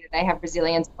to see that they have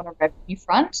resilience on a revenue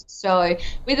front. So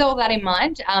with all that in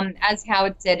mind, as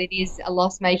Howard said, it is a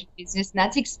loss-making business, and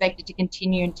that's expected to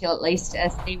continue until at least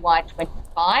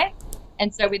CY25.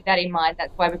 And so with that in mind,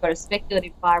 that's why we've got a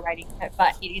speculative buy rating,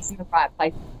 but it is in the right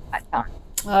place at that time.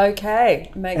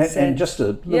 Okay, makes sense. And just a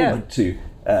little bit to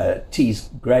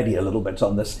tease Grady a little bit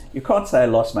on this, you can't say a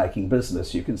loss-making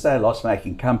business. You can say a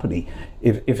loss-making company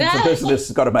if it's a business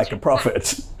that's got to make a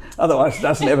profit. Otherwise, it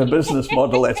doesn't have a business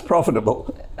model that's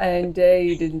profitable.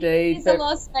 Indeed. It's a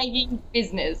loss-making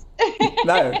business.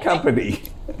 No, company.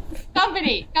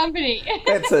 Company.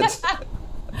 That's it.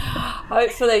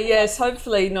 Hopefully, yes.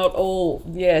 Hopefully not all,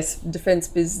 yes, defence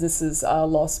businesses are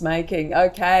loss-making.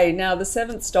 Okay, now the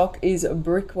seventh stock is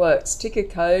Brickworks, ticker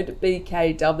code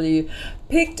BKW,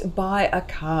 picked by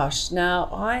Akash. Now,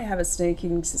 I have a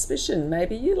sneaking suspicion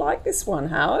maybe you like this one,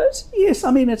 Howard. Yes,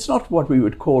 I mean, it's not what we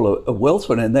would call a wealth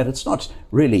one, in that it's not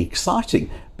really exciting.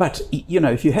 But, you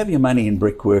know, if you have your money in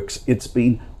Brickworks, it's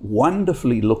been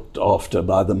wonderfully looked after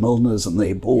by the Milners and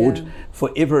their board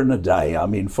forever and a day. I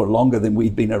mean, for longer than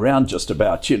we've been around, just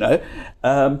about, you know.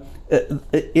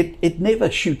 It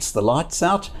never shoots the lights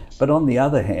out, but on the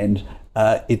other hand,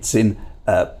 it's in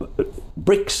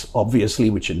bricks,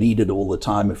 obviously, which are needed all the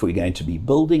time if we're going to be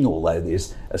building, although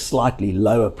there's a slightly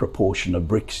lower proportion of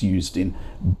bricks used in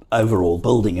overall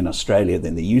building in Australia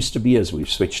than there used to be, as we've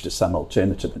switched to some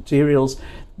alternative materials.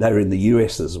 They're in the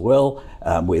US as well,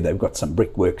 where they've got some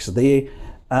brickworks there.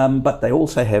 But they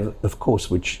also have, of course,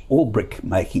 which all brick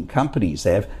making companies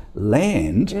have,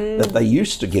 land that they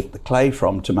used to get the clay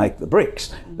from to make the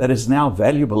bricks that is now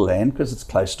valuable land because it's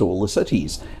close to all the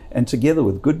cities. And together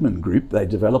with Goodman Group, they're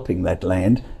developing that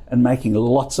land and making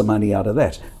lots of money out of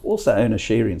that. Also own a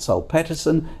share in Soul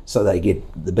Pattinson, so they get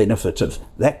the benefit of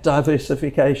that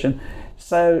diversification.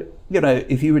 So, you know,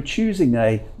 if you were choosing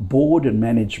a board and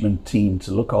management team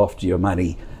to look after your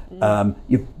money,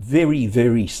 you're very,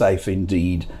 very safe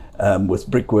indeed with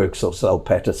Brickworks or Soul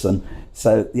Pattinson.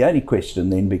 So the only question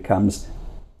then becomes,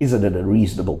 is it at a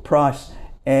reasonable price?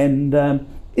 And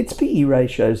its PE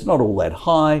ratio is not all that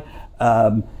high.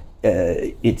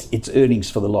 Its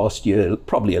earnings for the last year,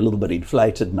 probably a little bit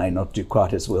inflated, may not do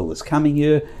quite as well as coming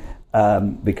year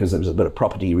because there was a bit of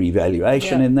property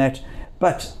revaluation in that.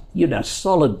 But, you know,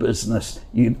 solid business,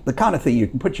 the kind of thing you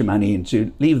can put your money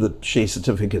into, leave the share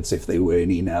certificates, if there were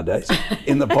any nowadays,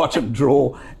 in the bottom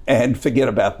drawer and forget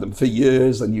about them for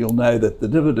years, and you'll know that the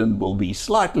dividend will be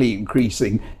slightly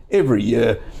increasing every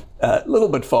year, a little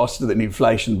bit faster than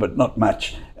inflation, but not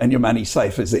much, and your money's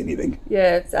safe as anything.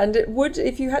 Yes, and it would,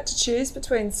 if you had to choose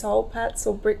between Soul Pats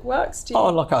or Brickworks,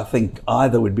 look, I think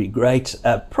either would be great.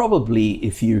 Probably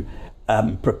if you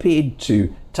prepared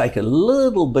to take a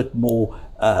little bit more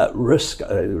risk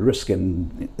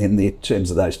in the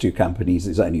terms of those two companies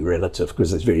is only relative,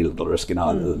 because there's very little risk in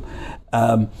either of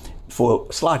them.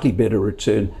 For slightly better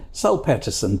return, Soul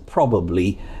Pattinson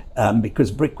probably,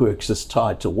 because Brickworks is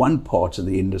tied to one part of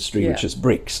the industry, which is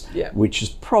bricks, which is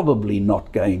probably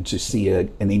not going to see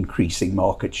an increasing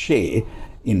market share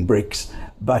in bricks.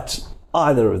 But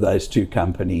either of those two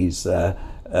companies,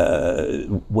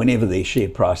 whenever their share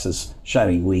price is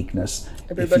showing weakness,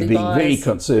 everybody if you're being buys. very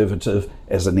conservative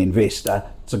as an investor,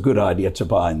 it's a good idea to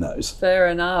buy in those. Fair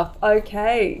enough.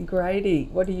 Okay, Grady,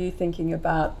 what are you thinking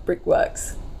about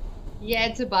Brickworks? Yeah,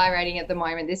 it's a buy rating at the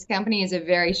moment. This company is a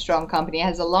very strong company. It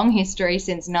has a long history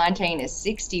since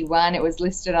 1961. It was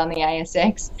listed on the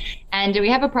ASX. And we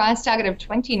have a price target of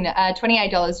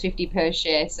 $28.50 per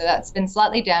share. So that's been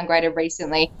slightly downgraded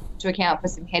recently to account for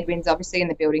some headwinds, obviously, in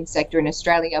the building sector in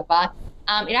Australia. But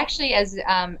it actually, as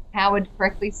Howard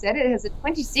correctly said, it has a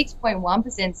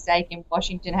 26.1% stake in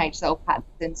Washington H. Soul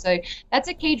Pattinson. So that's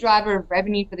a key driver of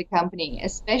revenue for the company,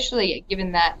 especially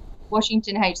given that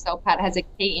Washington H. Soul Pat has a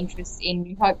key interest in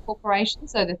New Hope Corporation,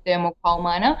 so the thermal coal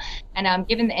miner. And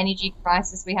given the energy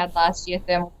crisis we had last year,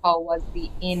 thermal coal was the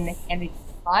in-energy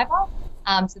driver.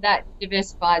 So that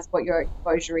diversifies what your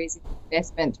exposure is in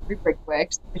investment through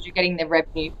Brickworks, because you're getting the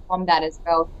revenue from that as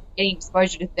well, getting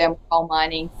exposure to thermal coal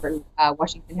mining through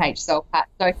Washington H. Soul Pat.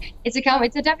 So it's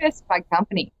a diversified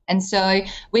company. And so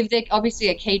with obviously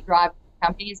a key driver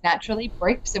company is naturally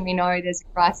bricks, and we know there's a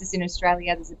crisis in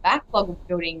Australia. There's a backlog of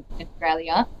building in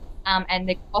Australia, and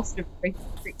the cost of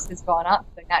bricks has gone up,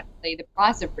 so naturally the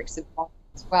price of bricks has gone up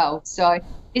as well. So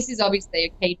this is obviously a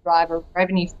key driver of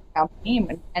revenue for the company,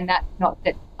 and that's not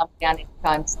set to come down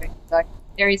anytime soon. So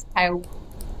there is tailwind,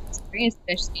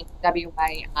 especially in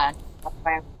WA and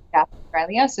South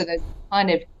Australia. So there's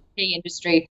kind of key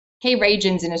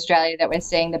regions in Australia that we're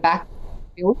seeing the backlog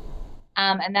build.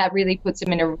 And that really puts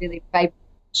them in a really favourable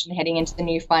position heading into the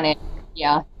new financial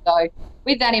year. So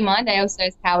with that in mind, they also,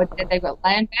 as Howard said, they've got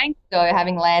land banks. So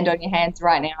having land on your hands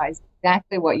right now is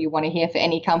exactly what you want to hear for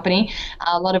any company.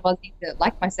 A lot of Aussies,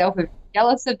 like myself, are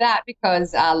jealous of that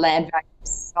because land value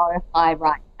is so high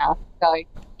right now. So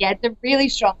yeah, it's a really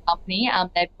strong company.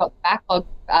 They've got backlog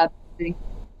in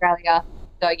Australia.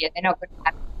 So yeah, they're not going to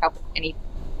have trouble with anything.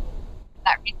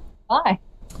 That reason why.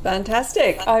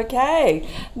 Fantastic. Okay,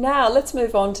 now let's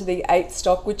move on to the eighth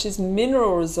stock, which is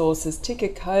Mineral Resources, ticker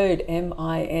code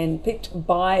MIN, picked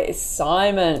by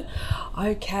Simon.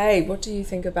 Okay, what do you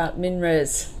think about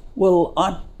MinRes? Well,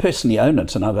 I personally own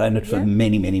it, and I've owned it for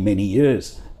many, many, many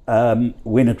years.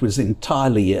 when it was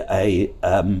entirely a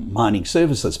mining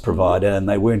services provider and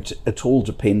they weren't at all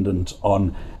dependent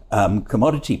on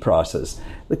commodity prices.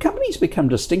 The company's become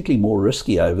distinctly more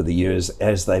risky over the years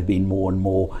as they've been more and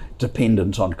more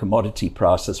dependent on commodity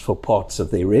prices for parts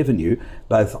of their revenue,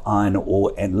 both iron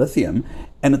ore and lithium.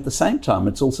 And at the same time,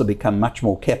 it's also become much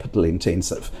more capital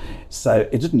intensive. So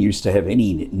it didn't used to have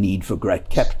any need for great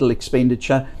capital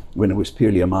expenditure when it was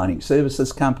purely a mining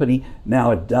services company.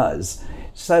 Now it does.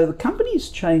 So the company's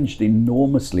changed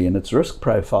enormously and its risk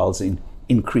profiles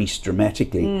increased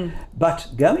dramatically. But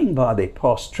going by their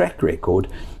past track record,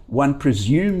 one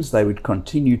presumes they would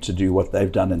continue to do what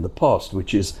they've done in the past,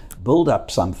 which is build up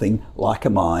something like a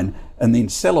mine and then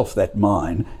sell off that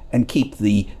mine and keep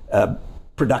the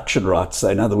production rights. So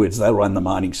in other words, they'll run the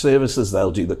mining services,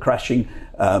 they'll do the crushing,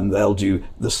 they'll do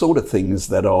the sort of things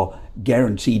that are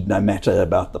guaranteed no matter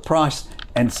about the price,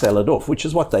 and sell it off, which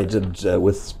is what they did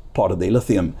with part of their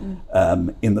lithium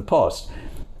in the past.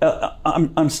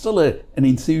 I'm still an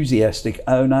enthusiastic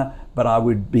owner, but I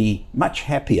would be much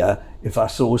happier if I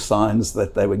saw signs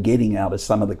that they were getting out of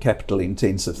some of the capital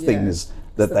intensive things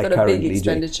that they currently do. Big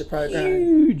expenditure program.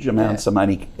 Huge amounts of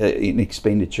money in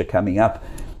expenditure coming up.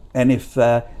 And if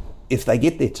they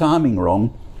get their timing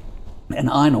wrong and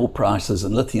iron ore prices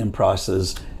and lithium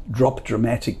prices drop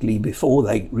dramatically before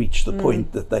they reach the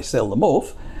point that they sell them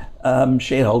off,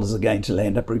 shareholders are going to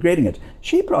end up regretting it.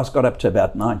 Share price got up to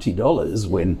about $90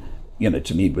 when,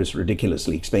 to me it was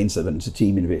ridiculously expensive and to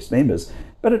Team Invest members.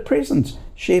 But at present,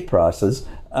 share prices,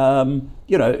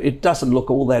 it doesn't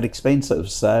look all that expensive.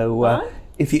 So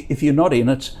if you're not in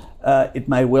it, it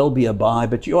may well be a buy,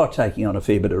 but you are taking on a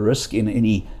fair bit of risk in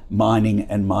any mining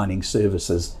and mining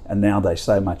services. And now they're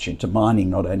so much into mining,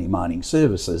 not only mining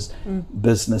services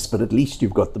business, but at least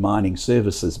you've got the mining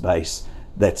services base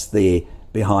that's there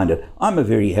behind it. I'm a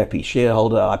very happy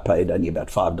shareholder. I paid only about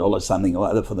 $5 something or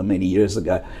other for them many years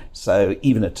ago. So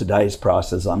even at today's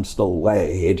prices, I'm still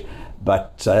way ahead.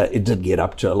 But it did get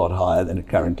up to a lot higher than it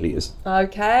currently is.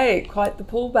 Okay, quite the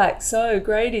pullback. So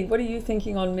Grady, what are you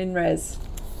thinking on MinRes?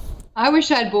 I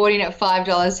wish I'd bought in at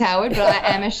 $5, Howard, but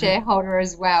I am a shareholder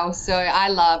as well. So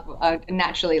I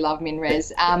naturally love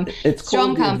MinRes. It's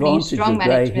strong called company, the advantage strong of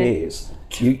management. grey hairs.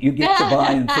 You get to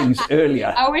buy in things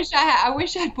earlier. I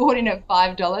wish I'd bought in at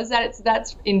 $5.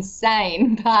 That's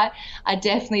insane, but I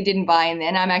definitely didn't buy in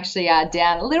then. I'm actually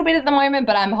down a little bit at the moment,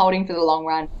 but I'm holding for the long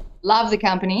run. Love the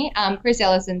company. Chris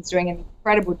Ellison's doing an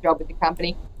incredible job with the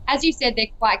company. As you said, they're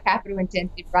quite capital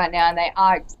intensive right now, and they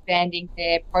are expanding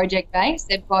their project base.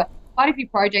 They've got quite a few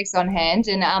projects on hand,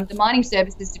 and the mining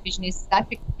services division is such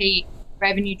a key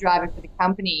revenue driver for the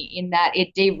company in that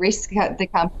it de-risks the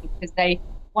company because they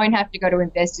won't have to go to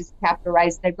investors for capital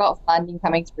raise. They've got funding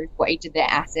coming through for each of their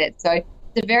assets. So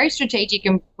it's a very strategic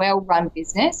and well-run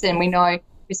business, and we know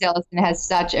Chris Ellison has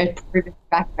such a proven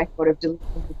track record of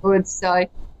delivering the goods. So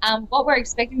what we're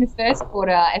expecting the first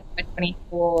quarter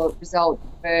FY24 results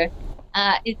for,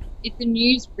 it's a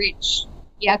news-rich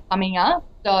year coming up.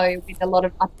 So with a lot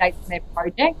of updates on their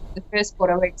project, the first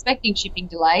quarter we're expecting shipping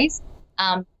delays,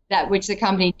 which the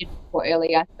company did report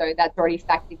earlier, so that's already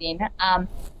factored in.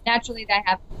 Naturally, they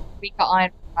have weaker iron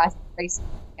price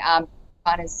recently,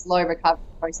 China's slow recovery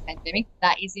post-pandemic.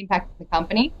 That is impacting the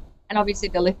company, and obviously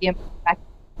the lithium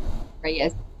factory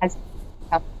has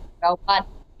come as well. But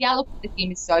the outlook for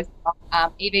lithium is so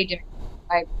strong. EV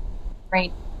demand,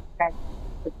 green,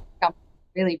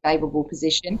 really favourable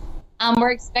position.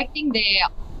 We're expecting their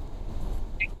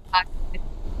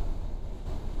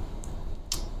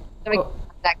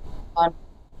that on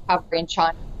recovery in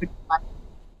China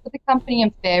for the company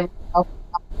and fair health,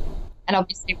 and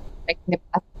obviously we're expecting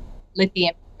the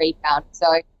lithium rebound. So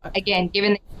again,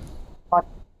 given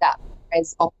that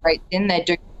Res operates in, they're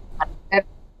doing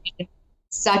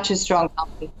such a strong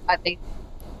company. I think.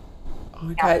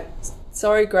 Okay.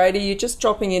 Sorry, Grady, you're just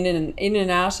dropping in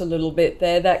and out a little bit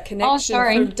there. That connection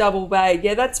from Double Bay.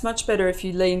 Yeah, that's much better if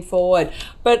you lean forward.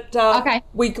 But okay.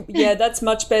 That's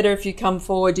much better if you come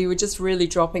forward. You were just really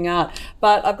dropping out.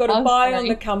 But I've got a buy on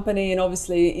the company and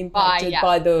obviously impacted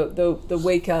by the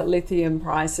weaker lithium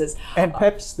prices. And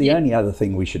perhaps the only other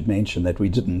thing we should mention that we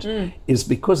didn't is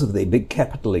because of their big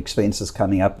capital expenses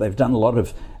coming up, they've done a lot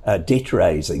of debt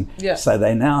raising. Yeah. So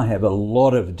they now have a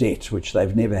lot of debt, which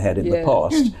they've never had in the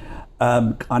past.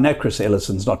 I know Chris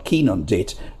Ellison's not keen on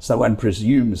debt, so one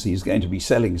presumes he's going to be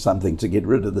selling something to get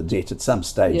rid of the debt at some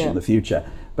stage in the future.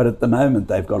 But but at the moment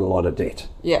they've got a lot of debt.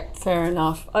 Yeah, fair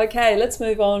enough. Okay, let's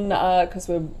move on because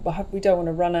we don't want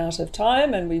to run out of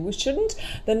time, and we shouldn't.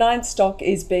 The ninth stock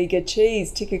is Bega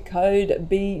Cheese, ticker code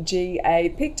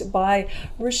BGA, picked by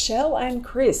Rochelle and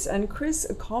Chris. And Chris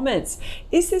comments,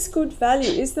 is this good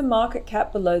value? Is the market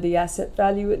cap below the asset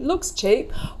value? It looks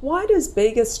cheap. Why does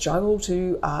Bega struggle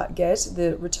to get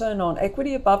the return on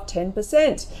equity above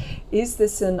 10%? Is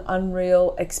this an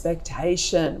unreal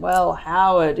expectation? Well,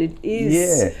 Howard, it is.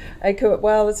 Yeah.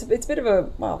 Well, it's a bit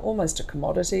of almost a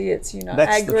commodity. It's, That's the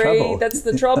agri. trouble. That's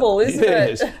the trouble, isn't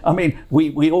Yes. it? I mean,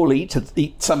 we all eat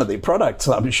some of their products,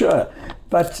 I'm sure.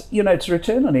 But, its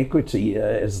return on equity,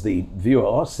 as the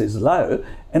viewer asks, is low.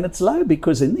 And it's low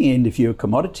because in the end, if you're a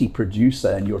commodity producer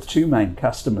and your two main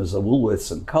customers are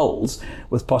Woolworths and Coles,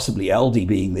 with possibly Aldi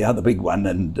being the other big one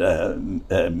and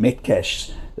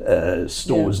Metcash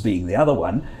stores being the other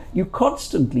one, you're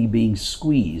constantly being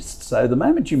squeezed. So the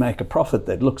moment you make a profit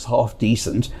that looks half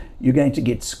decent, you're going to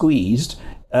get squeezed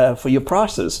for your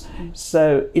prices.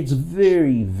 So it's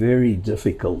very, very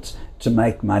difficult to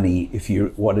make money if you're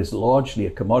what is largely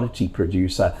a commodity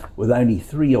producer with only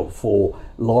 3 or 4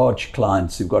 large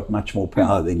clients who've got much more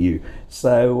power than you.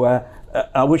 So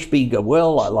I wish Bega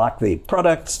well. I like their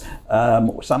products,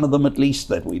 some of them at least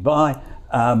that we buy,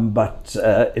 but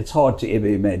it's hard to ever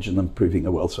imagine them proving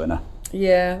a wealth winner.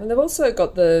 Yeah, and they've also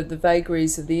got the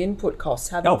vagaries of the input costs,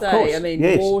 haven't they? Course. I mean,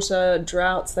 Yes. water,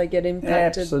 droughts they get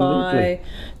impacted Absolutely. by,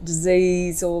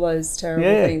 disease, all those terrible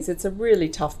things. It's a really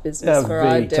tough business for our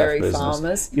very dairy tough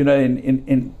business.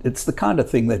 farmers. It's the kind of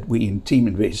thing that we in Team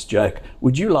Invest joke,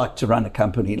 would you like to run a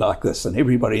company like this? And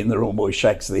everybody in the room always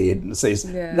shakes their head and says,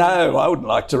 no, I wouldn't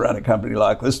like to run a company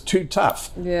like this, too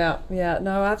tough. Yeah,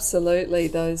 no, absolutely.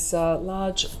 Those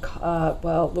large,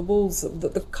 the Wools,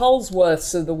 the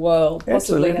Colesworths of the world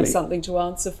possibly have Absolutely. something to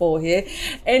answer for here.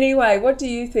 Anyway, what do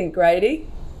you think, Grady?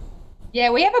 Yeah,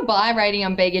 we have a buy rating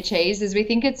on Bega Cheese as we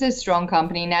think it's a strong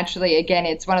company. Naturally, again,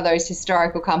 it's one of those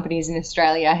historical companies in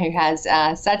Australia who has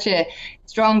such a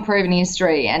strong proven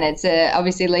history, and it's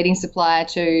obviously a leading supplier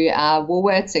to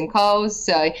Woolworths and Coles.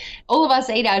 So all of us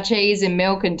eat our cheese and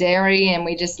milk and dairy, and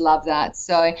we just love that.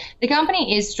 So the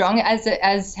company is strong.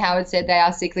 As Howard said, they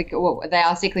are cyclical. Well, they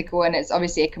are cyclical, and it's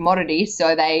obviously a commodity,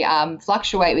 so they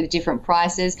fluctuate with different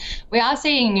prices. We are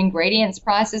seeing ingredients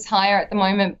prices higher at the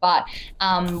moment, but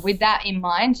with that in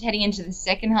mind, heading into the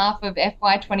second half of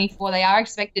FY24, they are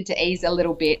expected to ease a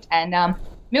little bit, and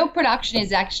milk production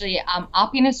is actually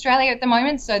up in Australia at the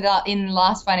moment. So in the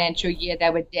last financial year, they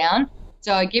were down.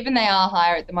 So given they are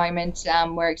higher at the moment,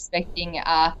 we're expecting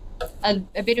a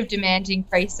bit of demand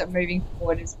increase moving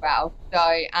forward as well.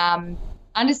 So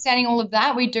understanding all of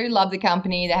that, we do love the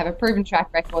company. They have a proven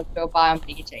track record, so buy on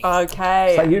Bega Cheese.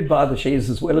 Okay. So you'd buy the shares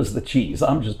as well as the cheese.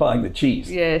 I'm just buying the cheese.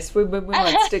 Yes, we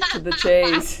might stick to the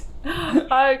cheese.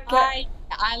 Okay.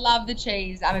 I love the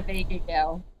cheese. I'm a vegan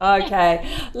girl. Okay,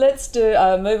 let's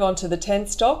move on to the 10th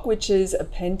stock, which is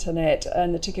Pentanet,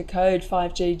 and the ticker code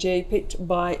 5GG, picked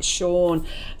by Sean.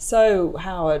 So,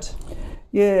 Howard.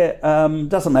 Yeah,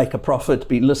 doesn't make a profit,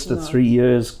 been listed 3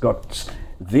 years, got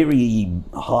very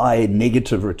high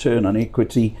negative return on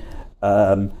equity.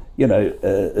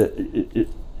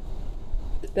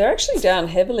 They're actually down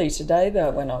heavily today,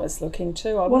 though, when I was looking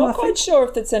too. I'm not quite sure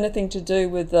if that's anything to do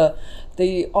with the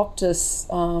Optus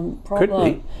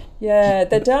problem. Could be. Yeah,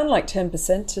 they're down like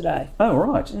 10% today. Oh,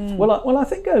 right. Well, I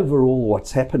think overall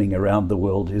what's happening around the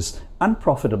world is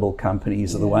unprofitable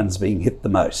companies are the ones being hit the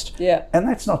most. Yeah. And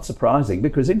that's not surprising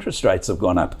because interest rates have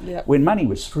gone up. Yeah. When money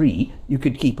was free, you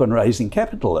could keep on raising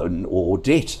capital or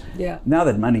debt. Yeah. Now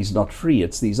that money's not free,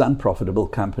 it's these unprofitable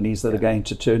companies that are going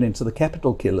to turn into the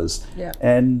capital killers. Yeah.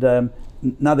 And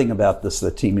nothing about this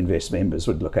that Team Invest members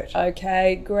would look at.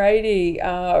 Okay, Grady,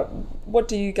 what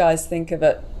do you guys think of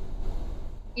it?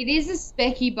 It is a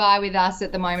specky buy with us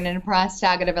at the moment and a price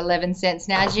target of 11 cents.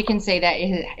 Now, as you can see, that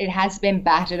it has been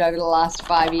battered over the last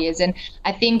 5 years. And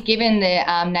I think given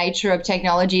the nature of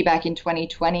technology back in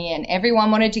 2020 and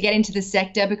everyone wanted to get into the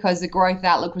sector because the growth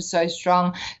outlook was so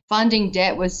strong, funding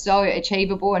debt was so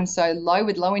achievable and so low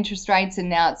with low interest rates, and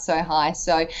now it's so high.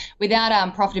 So without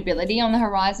profitability on the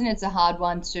horizon, it's a hard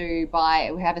one to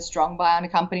buy. We have a strong buy on a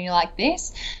company like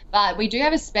this. But we do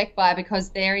have a spec buy because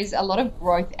there is a lot of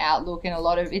growth outlook and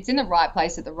it's in the right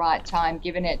place at the right time,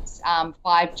 given its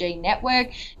 5G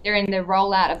network. They're in the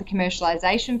rollout of the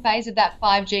commercialization phase of that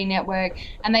 5G network.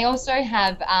 And they also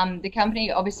have the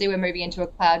company, obviously we're moving into a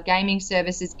cloud gaming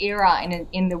services era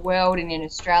in the world and in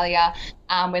Australia.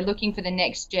 We're looking for the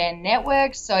next gen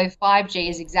network. So 5G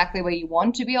is exactly where you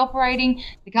want to be operating.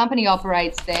 The company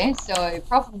operates there. So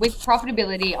with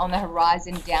profitability on the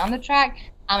horizon down the track,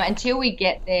 Until we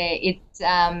get there, it's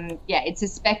a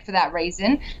spec for that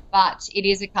reason, but it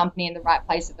is a company in the right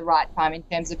place at the right time in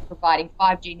terms of providing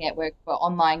 5G network for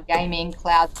online gaming,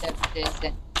 cloud services,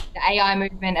 and the AI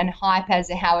movement and hype,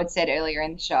 as Howard said earlier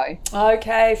in the show.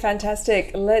 Okay,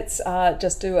 fantastic. Let's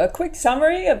just do a quick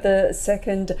summary of the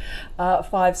second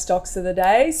 5 stocks of the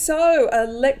day. So,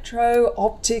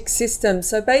 Electro-Optic Systems.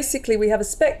 So basically we have a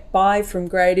spec buy from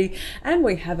Grady and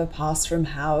we have a pass from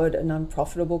Howard, an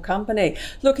unprofitable company.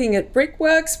 Looking at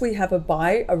Brickworks, we have a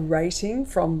buy, a rating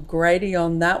from Grady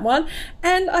on that one.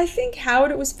 And I think,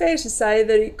 Howard, it was fair to say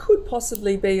that it could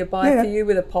possibly be a buy for you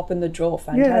with a pop in the draw.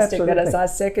 Fantastic. That is our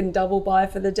second double buy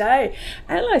for the day.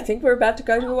 And I think we're about to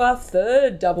go to our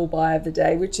third double buy of the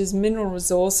day, which is Mineral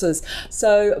Resources.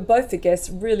 So both the guests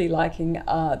really liking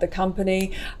the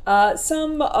company.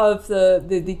 Some of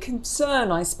the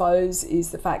concern, I suppose, is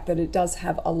the fact that it does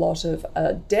have a lot of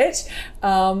debt.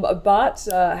 But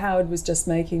Howard was just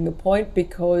making the point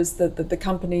because the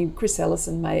company, Chris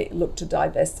Ellison, may look to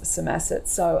divest some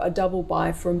assets. So a double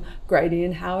buy from Grady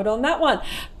and Howard on that one.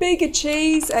 Bega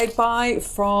Cheese, a buy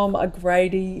from a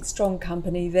Grady. Strong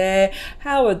company there.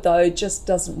 Howard, though, just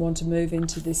doesn't want to move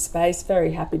into this space.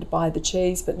 Very happy to buy the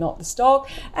cheese, but not the stock.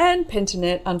 And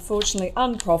Pentanet, unfortunately,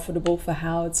 unprofitable for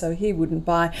Howard, so he wouldn't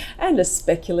buy. And a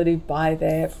speculative buy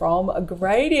there from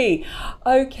Grady.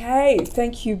 Okay,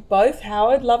 thank you both,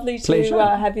 Howard. Lovely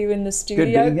to have you in the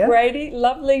studio. Grady,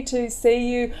 lovely to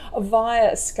see you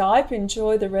via Skype.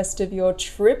 Enjoy the rest of your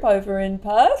trip over in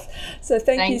Perth. So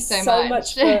thank you so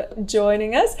much for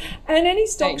joining us. And any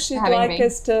stocks you'd like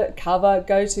us to cover,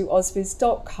 go to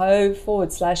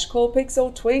ausbiz.co/callpix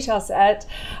or tweet us at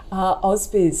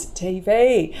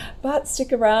AusbizTV. But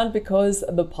stick around because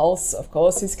the Pulse, of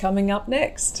course, is coming up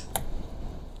next.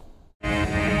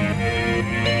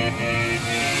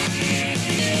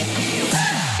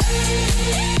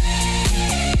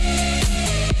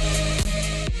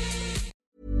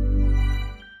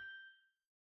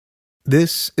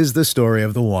 This is the story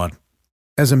of the one.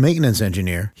 As a maintenance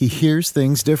engineer, he hears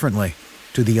things differently.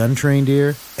 To the untrained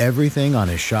ear, everything on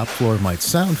his shop floor might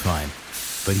sound fine,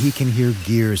 but he can hear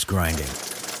gears grinding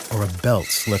or a belt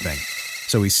slipping.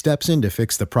 So he steps in to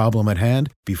fix the problem at hand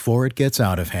before it gets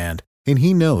out of hand. And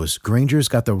he knows Grainger's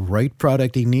got the right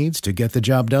product he needs to get the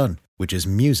job done, which is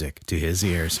music to his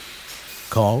ears.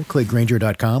 Call, click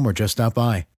Grainger.com, or just stop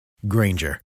by.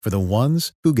 Grainger, for the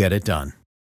ones who get it done.